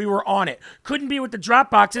 We were on it. Couldn't be with the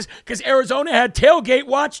drop boxes because Arizona had tailgate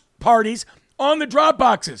watch parties on the drop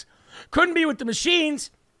boxes. Couldn't be with the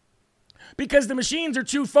machines because the machines are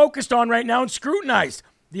too focused on right now and scrutinized.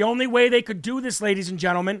 The only way they could do this, ladies and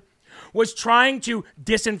gentlemen, was trying to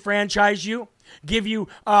disenfranchise you, give you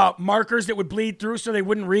markers that would bleed through so they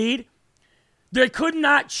wouldn't read. They could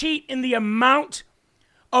not cheat in the amount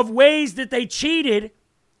of ways that they cheated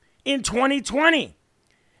in 2020.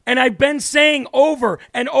 And I've been saying over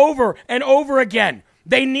and over and over again,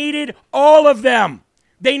 they needed all of them.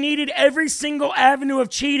 They needed every single avenue of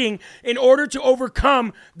cheating in order to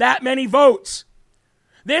overcome that many votes.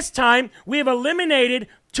 This time, we have eliminated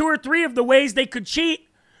 2 or 3 of the ways they could cheat,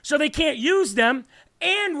 so they can't use them,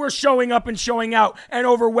 and we're showing up and showing out and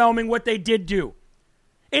overwhelming what they did do.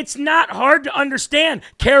 It's not hard to understand.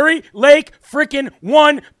 Kari Lake frickin'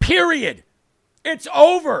 won, period. It's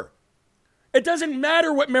over. It doesn't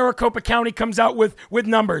matter what Maricopa County comes out with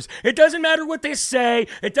numbers. It doesn't matter what they say.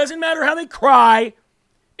 It doesn't matter how they cry.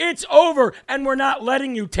 It's over, and we're not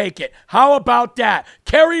letting you take it. How about that?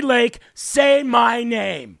 Kari Lake, say my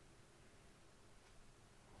name.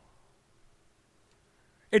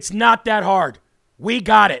 It's not that hard. We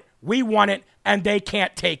got it. We won it, and they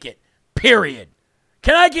can't take it. Period.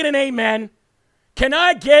 Can I get an amen? Can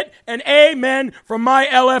I get an amen from my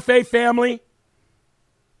LFA family?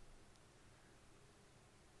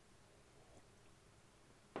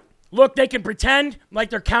 Look, they can pretend like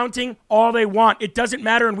they're counting all they want. It doesn't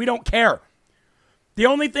matter, and we don't care. The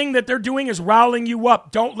only thing that they're doing is riling you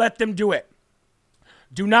up. Don't let them do it.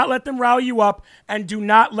 Do not let them rile you up, and do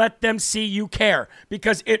not let them see you care,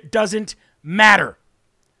 because it doesn't matter.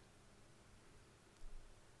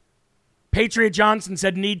 Patriot Johnson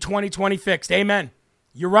said, need 2020 fixed. Amen.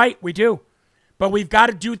 You're right, we do. But we've got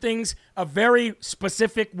to do things a very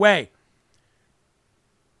specific way.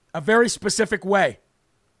 A very specific way.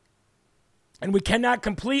 And we cannot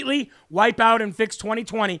completely wipe out and fix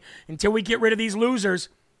 2020 until we get rid of these losers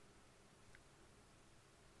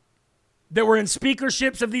that were in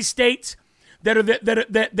speakerships of these states,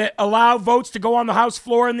 that allow votes to go on the House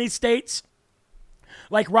floor in these states,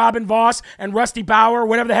 like Robin Voss and Rusty Bauer,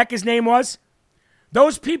 whatever the heck his name was.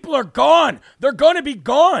 Those people are gone. They're going to be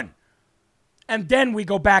gone. And then we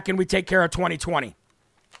go back and we take care of 2020.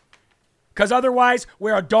 Because otherwise,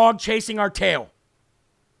 we're a dog chasing our tail.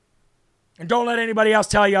 And don't let anybody else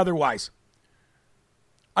tell you otherwise.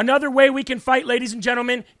 Another way we can fight, ladies and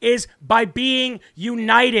gentlemen, is by being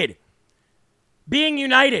united. Being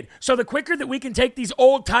united. So the quicker that we can take these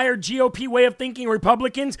old, tired GOP way of thinking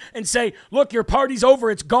Republicans and say, look, your party's over,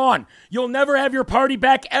 it's gone. You'll never have your party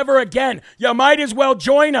back ever again. You might as well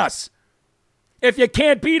join us. If you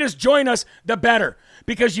can't beat us, join us, the better.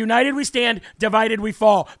 Because united we stand, divided we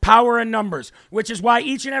fall. Power in numbers. Which is why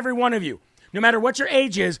each and every one of you, no matter what your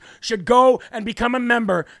age is, should go and become a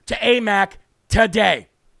member to AMAC today.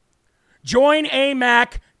 Join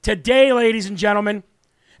AMAC today, ladies and gentlemen.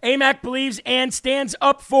 AMAC believes and stands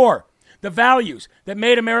up for the values that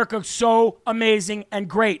made America so amazing and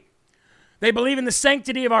great. They believe in the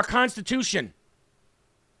sanctity of our Constitution.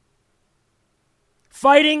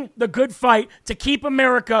 Fighting the good fight to keep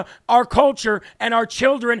America, our culture, and our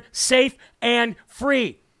children safe and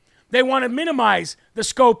free. They want to minimize the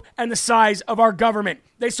scope and the size of our government.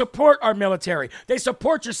 They support our military. They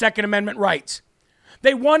support your Second Amendment rights.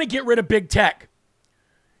 They want to get rid of big tech.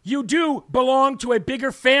 You do belong to a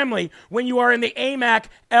bigger family when you are in the AMAC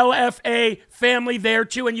LFA family there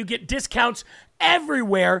too, and you get discounts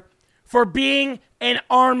everywhere for being an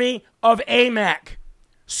army of AMAC.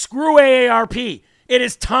 Screw AARP. It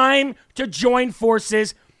is time to join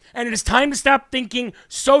forces, and it is time to stop thinking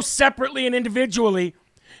so separately and individually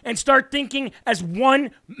and start thinking as one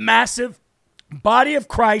massive body of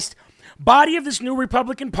Christ, body of this new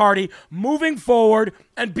Republican Party, moving forward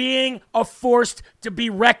and being a force to be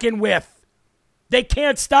reckoned with. They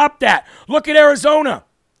can't stop that. Look at Arizona.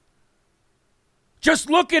 Just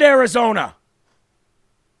look at Arizona.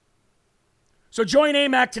 So join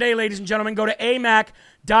AMAC today, ladies and gentlemen. Go to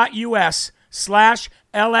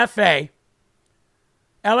amac.us/LFA.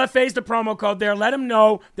 LFA is the promo code there. Let them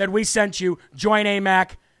know that we sent you. Join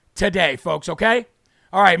AMAC today, folks, okay?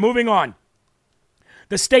 All right, moving on.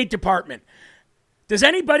 The State Department. Does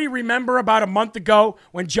anybody remember about a month ago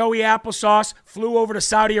when Joey Applesauce flew over to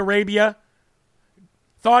Saudi Arabia,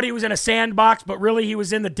 thought he was in a sandbox, but really he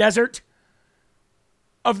was in the desert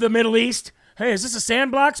of the Middle East? Hey, is this a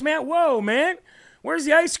sandbox, man? Whoa, man. Where's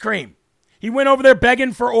the ice cream? He went over there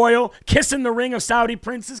begging for oil, kissing the ring of Saudi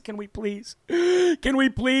princes. Can we please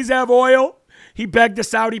have oil? He begged the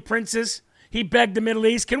Saudi princes. He begged the Middle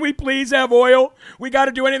East, can we please have oil? We got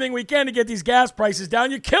to do anything we can to get these gas prices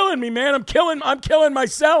down. You're killing me, man. I'm killing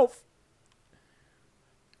myself.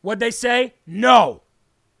 What'd they say? No.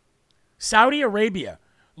 Saudi Arabia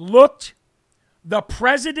looked the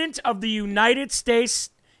President of the United States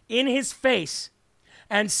in his face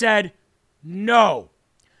and said, no.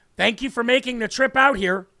 Thank you for making the trip out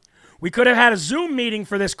here. We could have had a Zoom meeting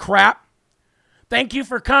for this crap. Thank you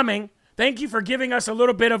for coming. Thank you for giving us a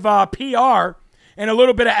little bit of PR and a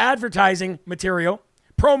little bit of advertising material,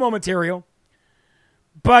 promo material.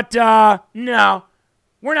 But no,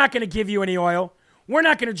 we're not going to give you any oil. We're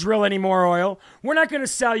not going to drill any more oil. We're not going to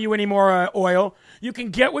sell you any more oil. You can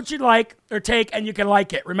get what you like or take, and you can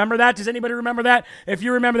like it. Remember that? Does anybody remember that? If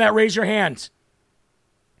you remember that, raise your hands.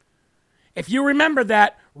 If you remember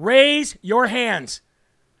that, raise your hands.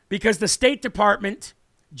 Because the State Department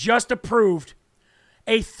just approved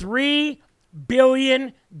a $3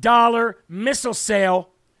 billion missile sale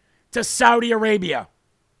to Saudi Arabia.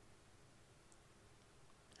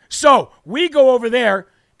 So we go over there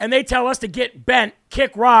and they tell us to get bent,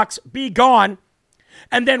 kick rocks, be gone.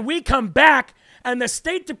 And then we come back and the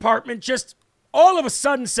State Department just all of a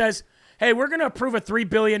sudden says, hey, we're going to approve a $3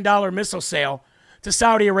 billion missile sale to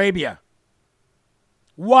Saudi Arabia.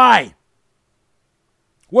 Why?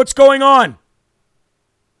 What's going on?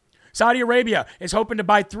 Saudi Arabia is hoping to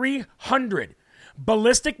buy 300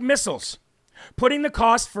 ballistic missiles, putting the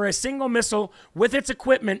cost for a single missile with its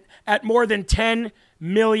equipment at more than $10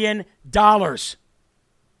 million.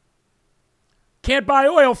 Can't buy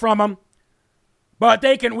oil from them, but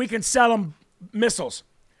we can sell them missiles.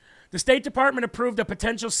 The State Department approved a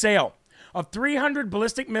potential sale of 300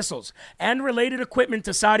 ballistic missiles and related equipment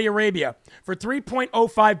to Saudi Arabia for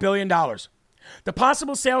 $3.05 billion. The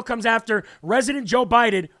possible sale comes after President Joe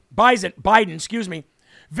Biden,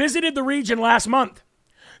 visited the region last month.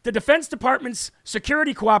 The Defense Department's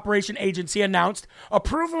Security Cooperation Agency announced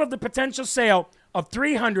approval of the potential sale of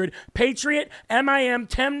 300 Patriot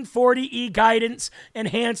MIM-1040E guidance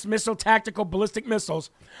enhanced missile tactical ballistic missiles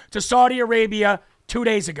to Saudi Arabia 2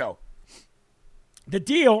 days ago. The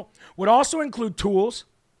deal would also include tools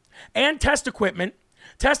and test equipment,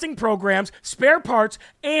 testing programs, spare parts,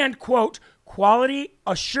 and, quote, quality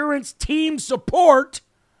assurance team support.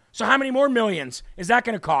 So how many more millions is that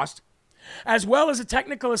going to cost? As well as a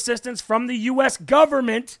technical assistance from the U.S.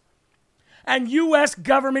 government and U.S.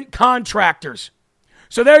 government contractors.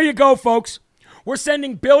 So there you go, folks. We're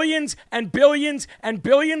sending billions and billions and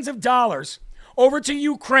billions of dollars over to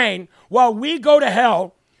Ukraine while we go to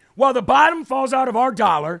hell, while the bottom falls out of our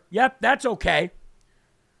dollar. Yep, that's okay.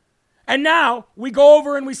 And now we go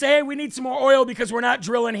over and we say, hey, we need some more oil because we're not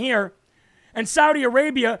drilling here. And Saudi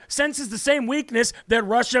Arabia senses the same weakness that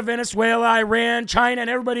Russia, Venezuela, Iran, China, and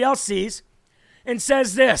everybody else sees and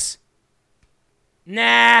says this.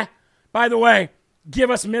 Nah, by the way,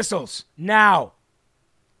 give us missiles now.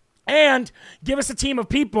 And give us a team of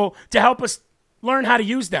people to help us learn how to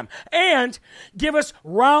use them. And give us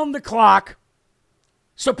round-the-clock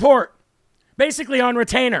support, basically on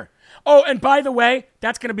retainer. Oh, and by the way,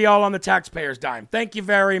 that's going to be all on the taxpayer's dime. Thank you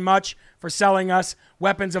very much for selling us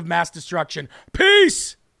weapons of mass destruction.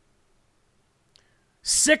 Peace!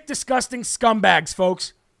 Sick, disgusting scumbags,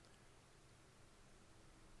 folks.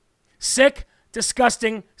 Sick,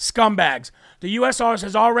 disgusting scumbags. The U.S.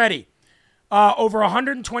 has already over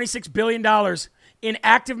 $126 billion in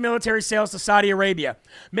active military sales to Saudi Arabia,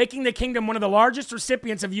 making the kingdom one of the largest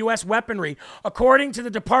recipients of U.S. weaponry, according to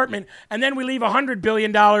the department, and then we leave $100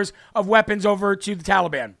 billion of weapons over to the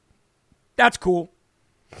Taliban. That's cool.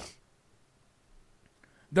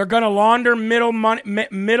 They're going to launder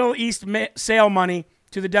Middle East sale money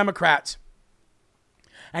to the Democrats.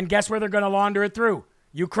 And guess where they're going to launder it through?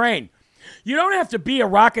 Ukraine. You don't have to be a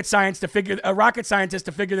rocket scientist to figure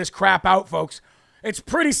this crap out, folks. It's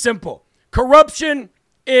pretty simple. Corruption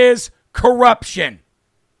is corruption.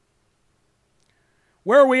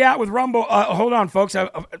 Where are we at with Rumble? Hold on, folks.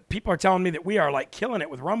 People are telling me that we are like killing it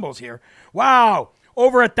with Rumbles here. Wow.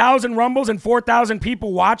 Over 1,000 Rumbles and 4,000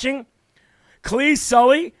 people watching. Clee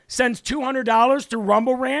Sully sends $200 to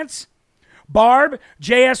Rumble Rants. Barb,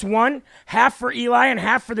 JS1, half for Eli and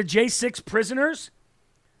half for the J6 prisoners.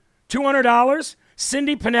 $200.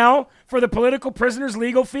 Cindy Pinnell for the political prisoners'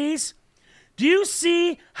 legal fees. Do you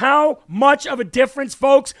see how much of a difference,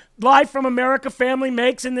 folks, Live from America family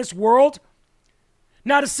makes in this world?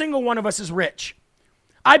 Not a single one of us is rich.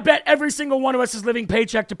 I bet every single one of us is living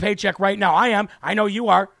paycheck to paycheck right now. I am. I know you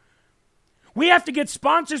are. We have to get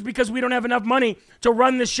sponsors because we don't have enough money to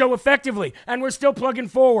run this show effectively, and we're still plugging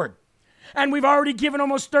forward. And we've already given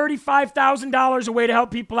almost $35,000 away to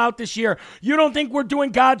help people out this year. You don't think we're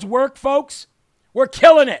doing God's work, folks? We're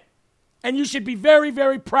killing it. And you should be very,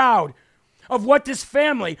 very proud of what this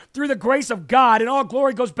family, through the grace of God, and all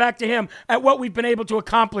glory goes back to him, at what we've been able to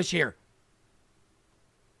accomplish here.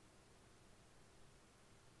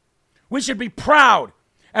 We should be proud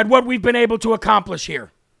at what we've been able to accomplish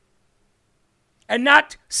here. And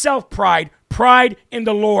not self-pride, pride in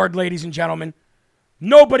the Lord, ladies and gentlemen.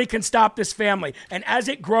 Nobody can stop this family. And as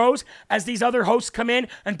it grows, as these other hosts come in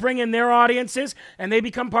and bring in their audiences and they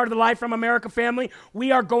become part of the Live from America family,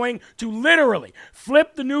 we are going to literally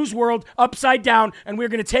flip the news world upside down, and we're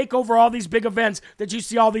going to take over all these big events that you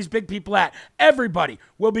see all these big people at. Everybody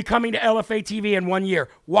will be coming to LFA TV in 1 year.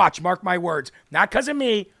 Watch, mark my words. Not because of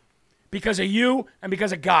me, because of you and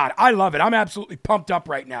because of God. I love it. I'm absolutely pumped up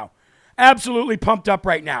right now. Absolutely pumped up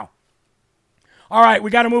right now. All right, we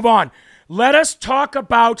got to move on. Let us talk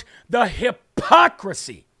about the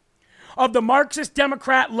hypocrisy of the Marxist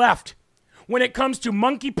Democrat left when it comes to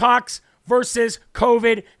monkeypox versus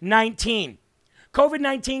COVID-19.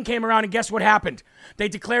 COVID-19 came around, and guess what happened? They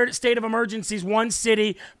declared a state of emergencies one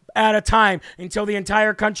city at a time until the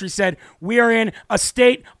entire country said, we are in a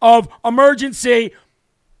state of emergency.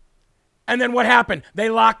 And then what happened? They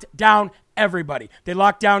locked down everybody. They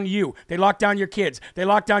locked down you. They locked down your kids. They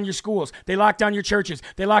locked down your schools. They locked down your churches.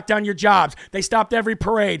 They locked down your jobs. They stopped every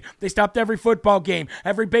parade. They stopped every football game,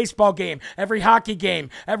 every baseball game, every hockey game,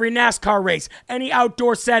 every NASCAR race, any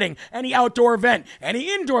outdoor setting, any outdoor event,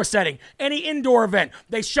 any indoor setting, any indoor event.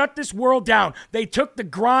 They shut this world down. They took the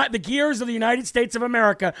gears of the United States of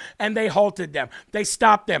America and they halted them. They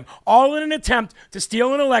stopped them, all in an attempt to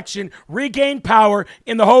steal an election, regain power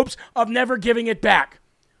in the hopes of never giving it back.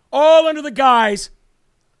 All under the guise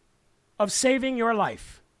of saving your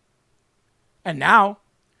life. And now,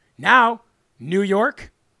 New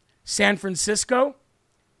York, San Francisco,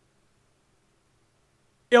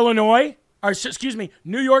 New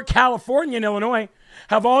York, California, and Illinois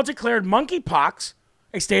have all declared monkeypox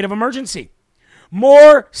a state of emergency.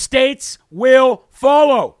 More states will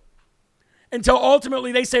follow until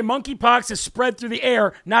ultimately they say monkeypox is spread through the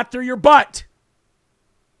air, not through your butt.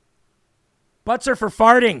 Butts are for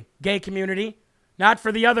farting, gay community, not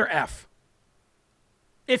for the other F.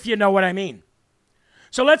 If you know what I mean.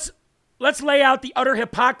 So let's lay out the utter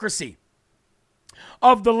hypocrisy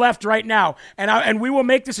of the left right now. And we will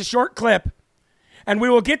make this a short clip. And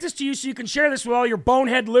we will get this to you so you can share this with all your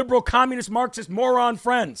bonehead, liberal, communist, Marxist, moron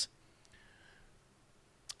friends.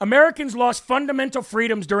 Americans lost fundamental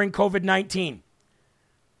freedoms during COVID-19.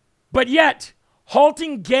 But yet,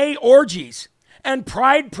 halting gay orgies and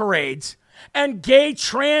pride parades and gay,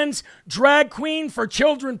 trans, drag queen for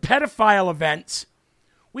children pedophile events,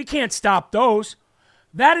 we can't stop those.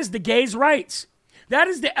 That is the gays' rights. That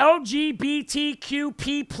is the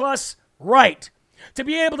LGBTQP plus right. To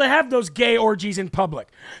be able to have those gay orgies in public.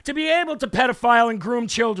 To be able to pedophile and groom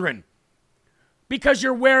children. Because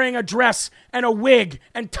you're wearing a dress and a wig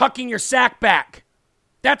and tucking your sack back.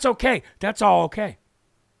 That's okay. That's all okay.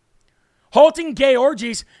 Halting gay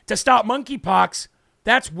orgies to stop monkeypox,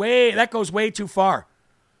 that goes way too far.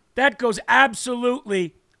 That goes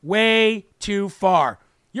absolutely way too far.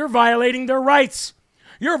 You're violating their rights.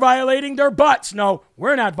 You're violating their butts. No,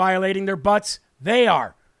 we're not violating their butts. They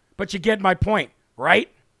are. But you get my point, right?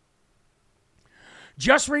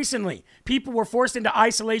 Just recently, people were forced into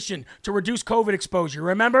isolation to reduce COVID exposure.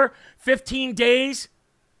 Remember? 15 days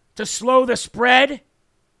to slow the spread.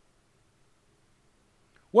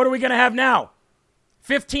 What are we going to have now?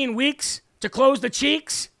 15 weeks to close the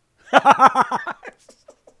cheeks?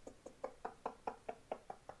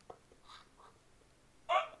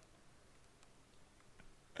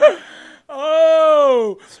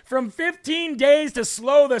 Oh, from 15 days to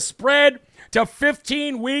slow the spread to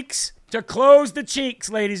 15 weeks to close the cheeks,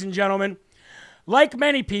 ladies and gentlemen. Like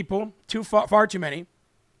many people, far too many,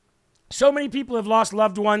 so many people have lost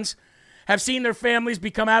loved ones, have seen their families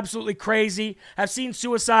become absolutely crazy, have seen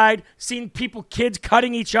suicide, seen kids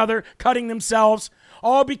cutting each other, cutting themselves,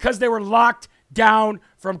 all because they were locked down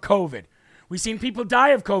from COVID. We've seen people die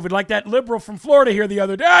of COVID, like that liberal from Florida here the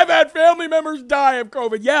other day. I've had family members die of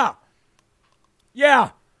COVID.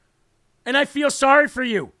 Yeah. And I feel sorry for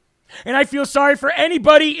you. And I feel sorry for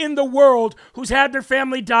anybody in the world who's had their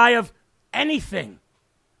family die of anything.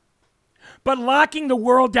 But locking the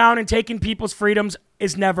world down and taking people's freedoms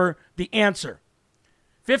is never the answer.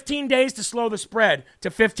 15 days to slow the spread to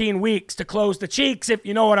 15 weeks to close the cheeks, if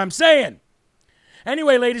you know what I'm saying.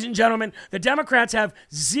 Anyway, ladies and gentlemen, the Democrats have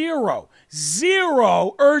zero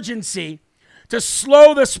urgency to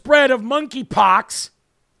slow the spread of monkeypox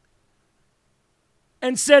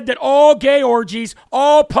and said that all gay orgies,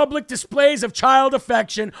 all public displays of child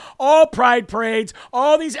affection, all pride parades,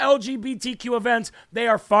 all these LGBTQ events, they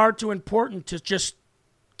are far too important to just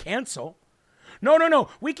cancel. No.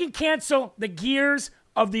 We can cancel the gears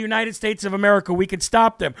of the United States of America. We can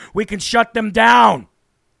stop them. We can shut them down.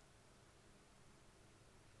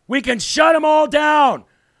 We can shut them all down.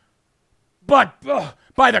 But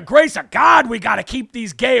by the grace of God, we got to keep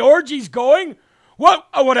these gay orgies going.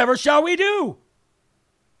 Whatever shall we do?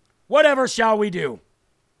 Whatever shall we do?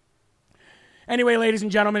 Anyway, ladies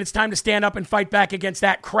and gentlemen, it's time to stand up and fight back against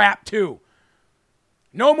that crap, too.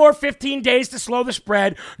 No more 15 days to slow the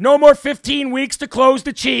spread. No more 15 weeks to close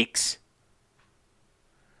the cheeks.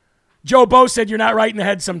 Joe Bo said you're not right in the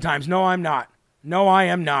head sometimes. No, I'm not. No, I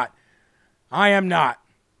am not. I am not.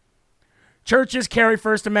 Churches carry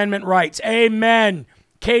First Amendment rights. Amen.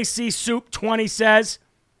 KC Soup 20 says.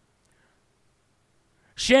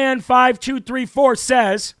 Shan 5234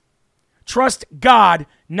 says, trust God,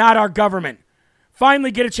 not our government.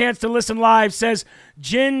 Finally get a chance to listen live, says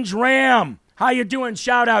Ginge Ram. How you doing?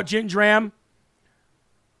 Shout out, Ginge Ram.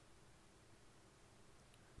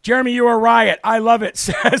 Jeremy, you are a riot. I love it,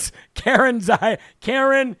 says Karen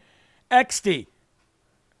XD.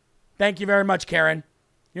 Thank you very much, Karen.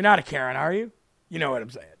 You're not a Karen, are you? You know what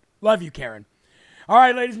I'm saying. Love you, Karen. All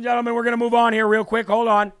right, ladies and gentlemen, we're going to move on here real quick. Hold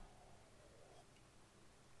on.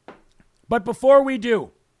 But before we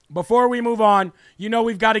move on, you know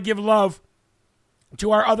we've got to give love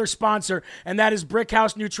to our other sponsor, and that is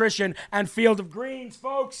Brickhouse Nutrition and Field of Greens,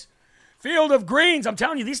 folks. Field of Greens. I'm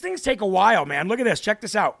telling you, these things take a while, man. Look at this. Check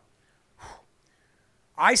this out.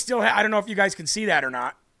 I don't know if you guys can see that or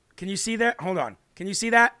not. Can you see that? Hold on. Can you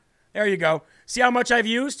see that? There you go. See how much I've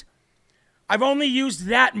used? I've only used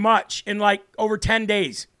that much in like over 10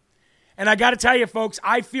 days. And I got to tell you, folks,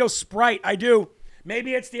 I feel sprite. I do.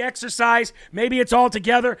 Maybe it's the exercise. Maybe it's all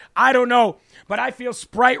together. I don't know. But I feel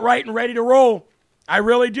sprite right and ready to roll. I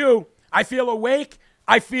really do. I feel awake.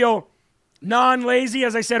 I feel non-lazy,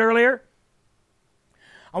 as I said earlier.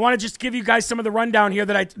 I want to just give you guys some of the rundown here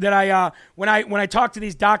when I talk to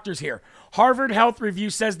these doctors here. Harvard Health Review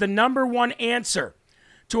says the number one answer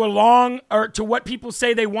to what people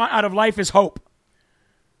say they want out of life is hope.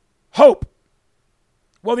 Hope.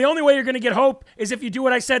 Well, the only way you're going to get hope is if you do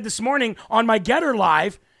what I said this morning on my Getter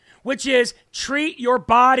Live, which is treat your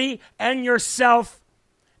body and yourself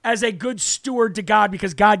as a good steward to God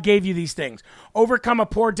because God gave you these things. Overcome a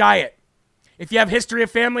poor diet. If you have history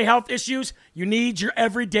of family health issues, you need your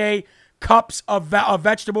everyday cups of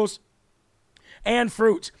vegetables and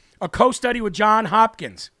fruits. A co-study with John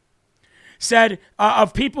Hopkins said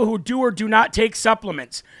of people who do or do not take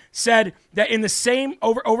supplements, said that in the same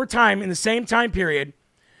over time, in the same time period,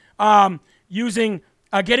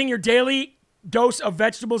 getting your daily dose of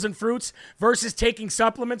vegetables and fruits versus taking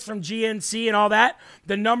supplements from GNC and all that,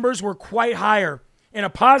 the numbers were quite higher in a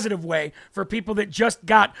positive way for people that just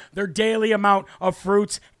got their daily amount of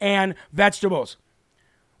fruits and vegetables.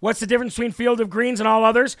 What's the difference between Field of Greens and all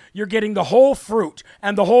others? You're getting the whole fruit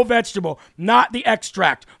and the whole vegetable, not the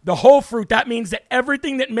extract. The whole fruit, that means that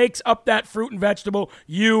everything that makes up that fruit and vegetable,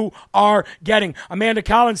 you are getting. Amanda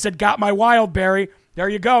Collins said, got my wild berry. There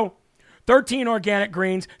you go. 13 organic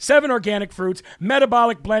greens, 7 organic fruits,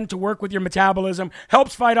 metabolic blend to work with your metabolism,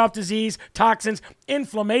 helps fight off disease, toxins,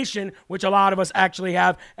 inflammation, which a lot of us actually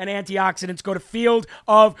have, and antioxidants. Go to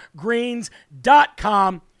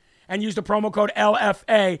fieldofgreens.com and use the promo code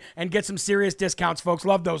LFA and get some serious discounts, folks.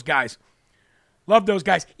 Love those guys. Love those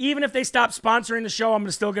guys. Even if they stop sponsoring the show, I'm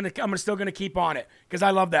still gonna keep on it because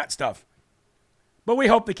I love that stuff. But we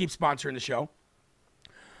hope they keep sponsoring the show.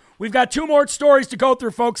 We've got 2 more stories to go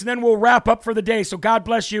through, folks, and then we'll wrap up for the day. So God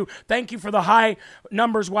bless you. Thank you for the high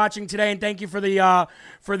numbers watching today, and thank you for the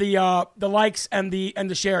likes and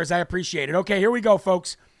the shares. I appreciate it. Okay, here we go,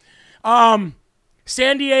 folks. San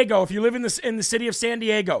Diego. If you live in the city of San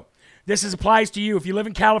Diego, this applies to you. If you live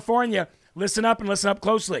in California, listen up and listen up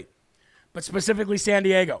closely. But specifically San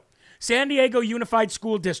Diego. San Diego Unified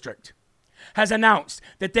School District has announced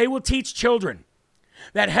that they will teach children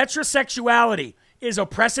that heterosexuality is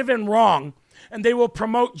oppressive and wrong, and they will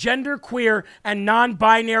promote gender, queer, and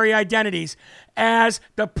non-binary identities as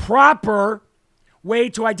the proper way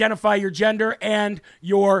to identify your gender and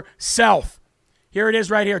yourself. Here it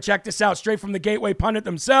is right here. Check this out. Straight from the Gateway Pundit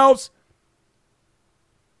themselves.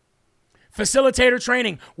 Facilitator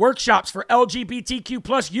training, workshops for LGBTQ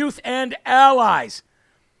plus youth and allies.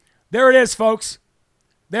 There it is, folks.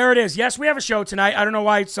 There it is. Yes, we have a show tonight. I don't know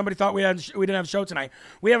why somebody thought we didn't have a show tonight.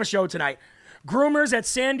 We have a show tonight. Groomers at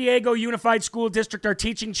San Diego Unified School District are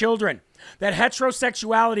teaching children that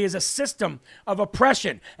heterosexuality is a system of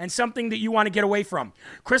oppression and something that you want to get away from.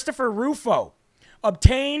 Christopher Rufo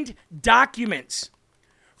obtained documents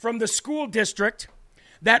from the school district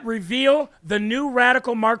that reveal the new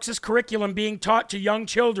radical Marxist curriculum being taught to young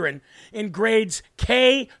children in grades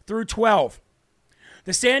K through 12.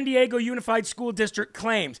 The San Diego Unified School District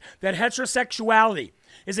claims that heterosexuality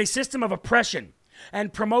is a system of oppression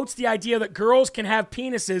and promotes the idea that girls can have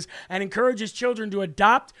penises and encourages children to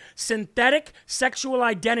adopt synthetic sexual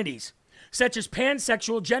identities, such as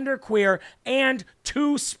pansexual, genderqueer, and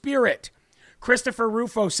two-spirit, Christopher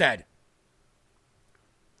Rufo said.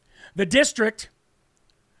 The district,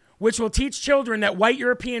 which will teach children that white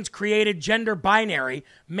Europeans created gender binary,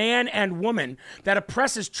 man and woman, that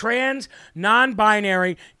oppresses trans,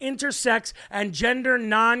 non-binary, intersex, and gender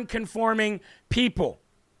non-conforming people.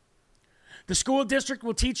 The school district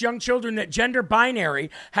will teach young children that gender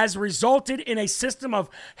binary has resulted in a system of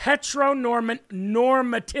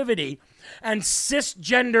heteronormativity and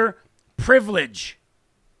cisgender privilege.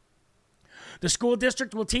 The school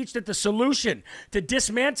district will teach that the solution to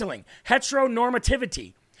dismantling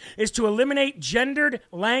heteronormativity is to eliminate gendered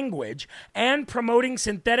language and promoting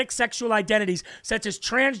synthetic sexual identities such as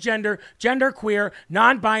transgender, genderqueer,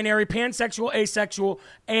 non-binary, pansexual, asexual,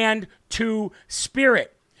 and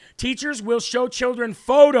two-spirit. Teachers will show children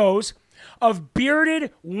photos of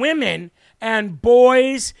bearded women and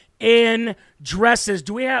boys in dresses.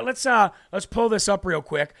 Let's pull this up real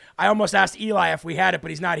quick. I almost asked Eli if we had it,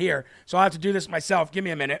 but he's not here, so I'll have to do this myself. Give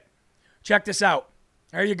me a minute. Check this out.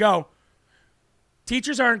 There you go.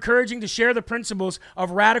 Teachers are encouraging to share the principles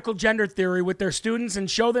of radical gender theory with their students and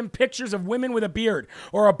show them pictures of women with a beard,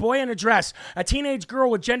 or a boy in a dress, a teenage girl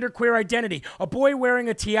with genderqueer identity, a boy wearing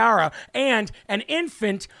a tiara, and an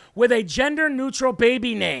infant with a gender-neutral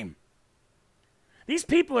baby name. These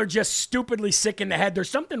people are just stupidly sick in the head. There's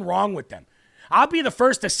something wrong with them. I'll be the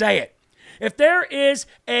first to say it. If there are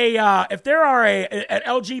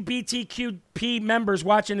LGBTQP members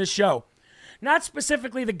watching this show, not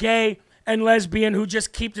specifically the gay and lesbian who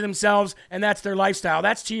just keep to themselves and that's their lifestyle.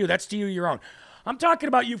 That's to you. That's to you, your own. I'm talking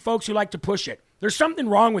about you folks who like to push it. There's something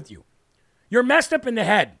wrong with you. You're messed up in the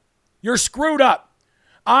head. You're screwed up.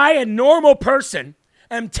 I, a normal person,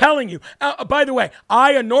 am telling you. By the way,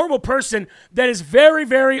 I, a normal person that is very,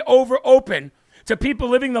 very open to people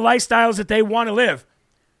living the lifestyles that they want to live.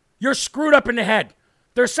 You're screwed up in the head.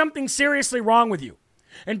 There's something seriously wrong with you.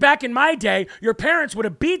 And back in my day, your parents would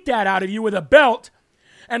have beat that out of you with a belt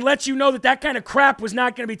and let you know that that kind of crap was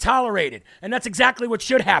not going to be tolerated. And that's exactly what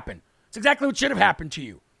should happen. It's exactly what should have happened to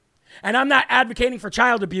you. And I'm not advocating for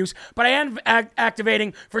child abuse, but I am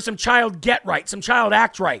activating for some child get right, some child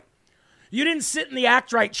act right. You didn't sit in the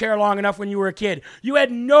act right chair long enough when you were a kid. You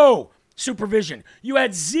had no supervision. You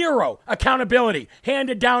had zero accountability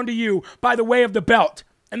handed down to you by the way of the belt.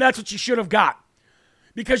 And that's what you should have got.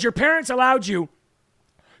 Because your parents allowed you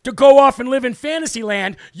to go off and live in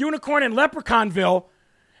Fantasyland, Unicorn and Leprechaunville,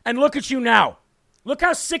 and look at you now. Look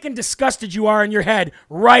how sick and disgusted you are in your head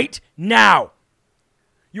right now.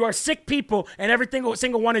 You are sick people, and every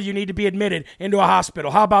single one of you need to be admitted into a hospital.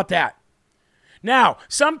 How about that? Now,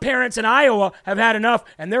 some parents in Iowa have had enough,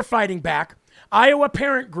 and they're fighting back. Iowa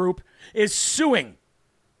Parent Group is suing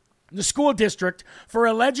the school district for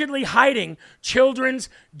allegedly hiding children's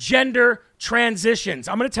gender transitions.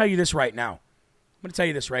 I'm going to tell you this right now.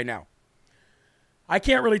 I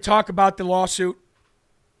can't really talk about the lawsuit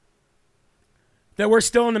that we're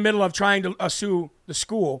still in the middle of trying to sue the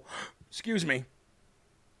school,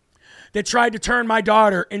 that tried to turn my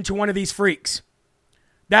daughter into one of these freaks.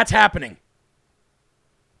 That's happening.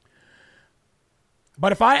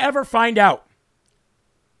 But if I ever find out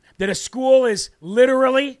that a school is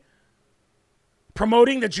literally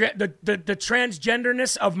promoting the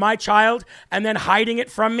transgenderness of my child and then hiding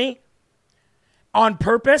it from me on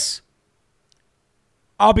purpose,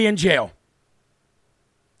 I'll be in jail.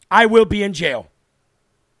 I will be in jail.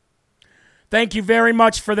 Thank you very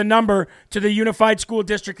much for the number to the Unified School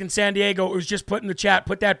District in San Diego. It was just put in the chat.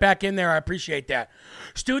 Put that back in there. I appreciate that.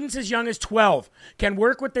 Students as young as 12 can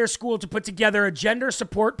work with their school to put together a gender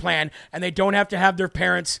support plan, and they don't have to have their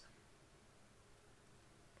parents'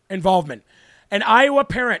 involvement. An Iowa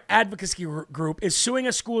parent advocacy group is suing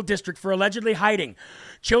a school district for allegedly hiding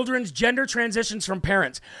children's gender transitions from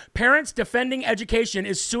parents. Parents Defending Education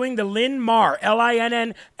is suing the Linn-Mar,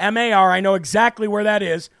 Linnmar, I know exactly where that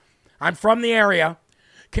is. I'm from the area,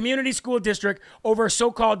 community school district over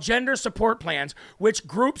so-called gender support plans, which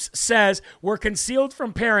groups says were concealed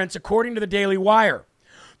from parents, according to the Daily Wire.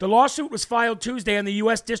 The lawsuit was filed Tuesday in the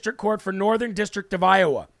U.S. District Court for Northern District of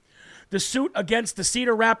Iowa. The suit against the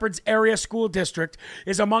Cedar Rapids Area School District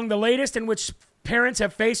is among the latest in which parents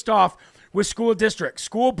have faced off with school districts,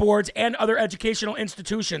 school boards, and other educational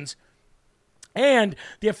institutions and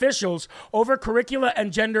the officials over curricula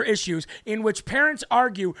and gender issues in which parents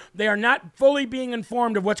argue they are not fully being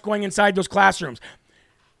informed of what's going inside those classrooms.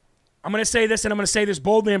 I'm going to say this, and I'm going to say this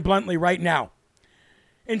boldly and bluntly right now.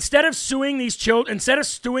 Instead of suing these children, instead of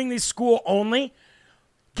suing these school only,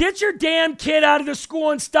 get your damn kid out of the school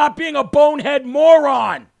and stop being a bonehead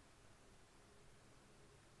moron.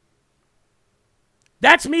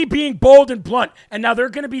 That's me being bold and blunt. And now there are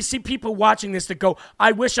going to be people watching this that go,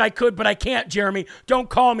 I wish I could, but I can't, Jeremy. Don't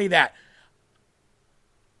call me that.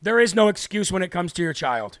 There is no excuse when it comes to your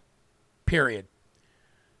child. Period.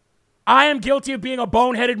 I am guilty of being a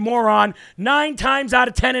boneheaded moron 9 times out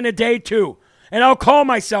of 10 in a day too. And I'll call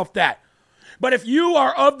myself that. But if you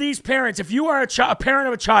are of these parents, if you are a parent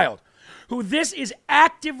of a child who this is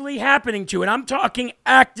actively happening to, and I'm talking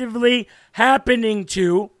actively happening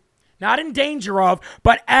to, not in danger of,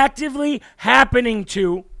 but actively happening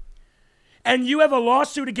to, and you have a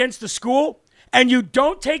lawsuit against the school, and you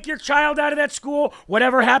don't take your child out of that school,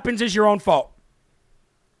 whatever happens is your own fault.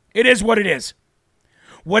 It is what it is.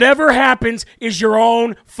 Whatever happens is your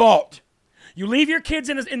own fault. You leave your kids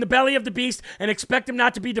in the belly of the beast and expect them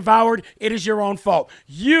not to be devoured, it is your own fault.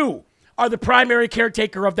 You are the primary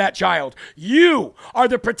caretaker of that child. You are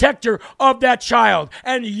the protector of that child.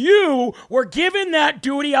 And you were given that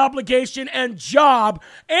duty, obligation, and job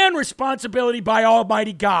and responsibility by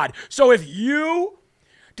Almighty God. So if you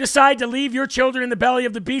decide to leave your children in the belly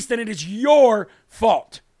of the beast, then it is your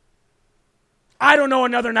fault. I don't know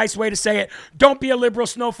another nice way to say it. Don't be a liberal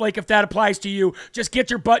snowflake if that applies to you. Just get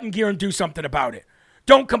your butt in gear and do something about it.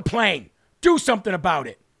 Don't complain. Do something about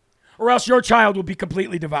it. Or else your child will be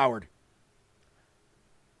completely devoured.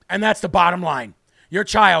 And that's the bottom line. Your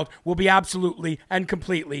child will be absolutely and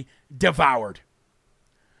completely devoured.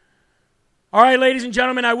 All right, ladies and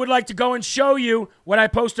gentlemen, I would like to go and show you what I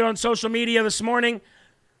posted on social media this morning.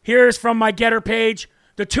 Here's from my Getter page,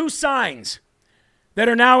 the 2 signs that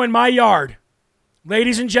are now in my yard.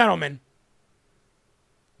 Ladies and gentlemen,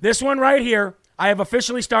 this one right here, I have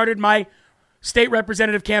officially started my state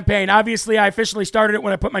representative campaign. Obviously, I officially started it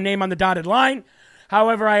when I put my name on the dotted line.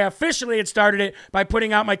 However, I officially had started it by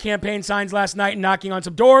putting out my campaign signs last night and knocking on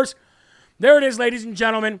some doors. There it is, ladies and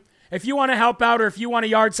gentlemen. If you want to help out or if you want a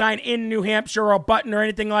yard sign in New Hampshire or a button or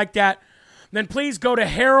anything like that, then please go to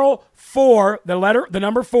Herald4, the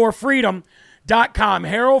number 4, freedom.com,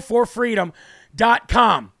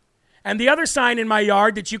 Herald4freedom.com. And the other sign in my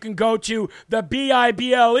yard that you can go to, the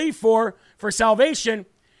BIBLE for salvation,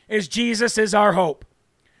 is Jesus is our hope.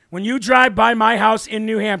 When you drive by my house in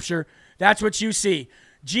New Hampshire, that's what you see.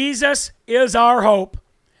 Jesus is our hope.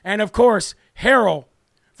 And of course, Herald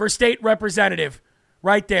for state representative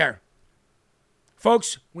right there.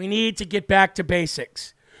 Folks, we need to get back to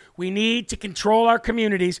basics. We need to control our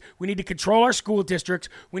communities. We need to control our school districts.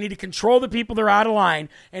 We need to control the people that are out of line.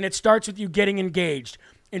 And it starts with you getting engaged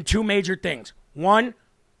in 2 major things. 1,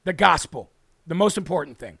 the gospel, the most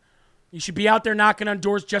important thing. You should be out there knocking on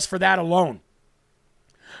doors just for that alone.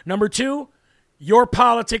 Number 2, your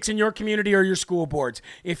politics in your community or your school boards.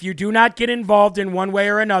 If you do not get involved in one way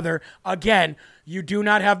or another, again, you do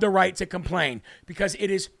not have the right to complain because it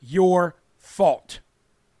is your fault.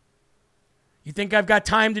 You think I've got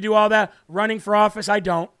time to do all that running for office? I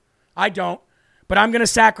don't. But I'm going to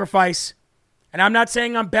sacrifice. And I'm not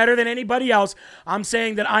saying I'm better than anybody else. I'm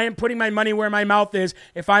saying that I am putting my money where my mouth is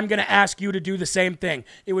if I'm going to ask you to do the same thing.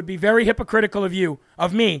 It would be very hypocritical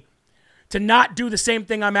of me, to not do the same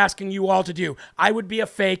thing I'm asking you all to do. I would be a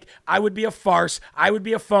fake. I would be a farce. I would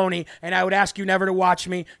be a phony. And I would ask you never to watch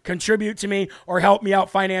me, contribute to me, or help me out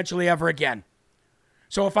financially ever again.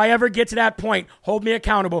 So if I ever get to that point, hold me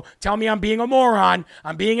accountable. Tell me I'm being a moron.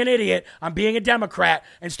 I'm being an idiot. I'm being a Democrat,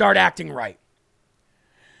 and start acting right.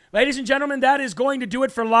 Ladies and gentlemen, that is going to do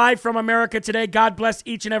it for Live from America today. God bless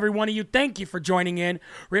each and every one of you. Thank you for joining in.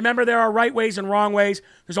 Remember, there are right ways and wrong ways.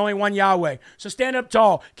 There's only one Yahweh. So stand up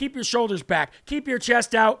tall, keep your shoulders back, keep your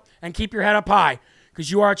chest out, and keep your head up high,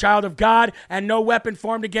 because you are a child of God, and no weapon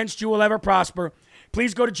formed against you will ever prosper.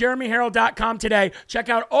 Please go to jeremyherald.com today. Check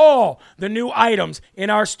out all the new items in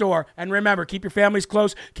our store. And remember, keep your families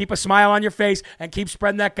close, keep a smile on your face, and keep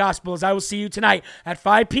spreading that gospel, as I will see you tonight at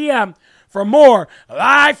 5 p.m. for more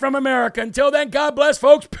Live from America. Until then, God bless,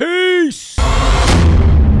 folks. Peace.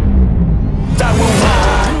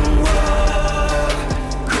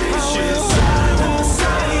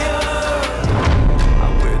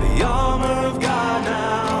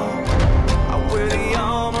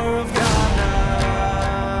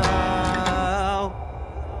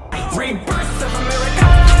 Rebirth of America.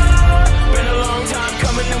 Been a long time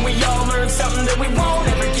coming, and we all learned something that we won't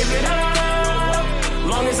ever give it up.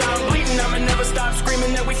 Long as I'm bleeding, I'ma never stop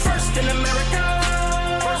screaming that we first in America.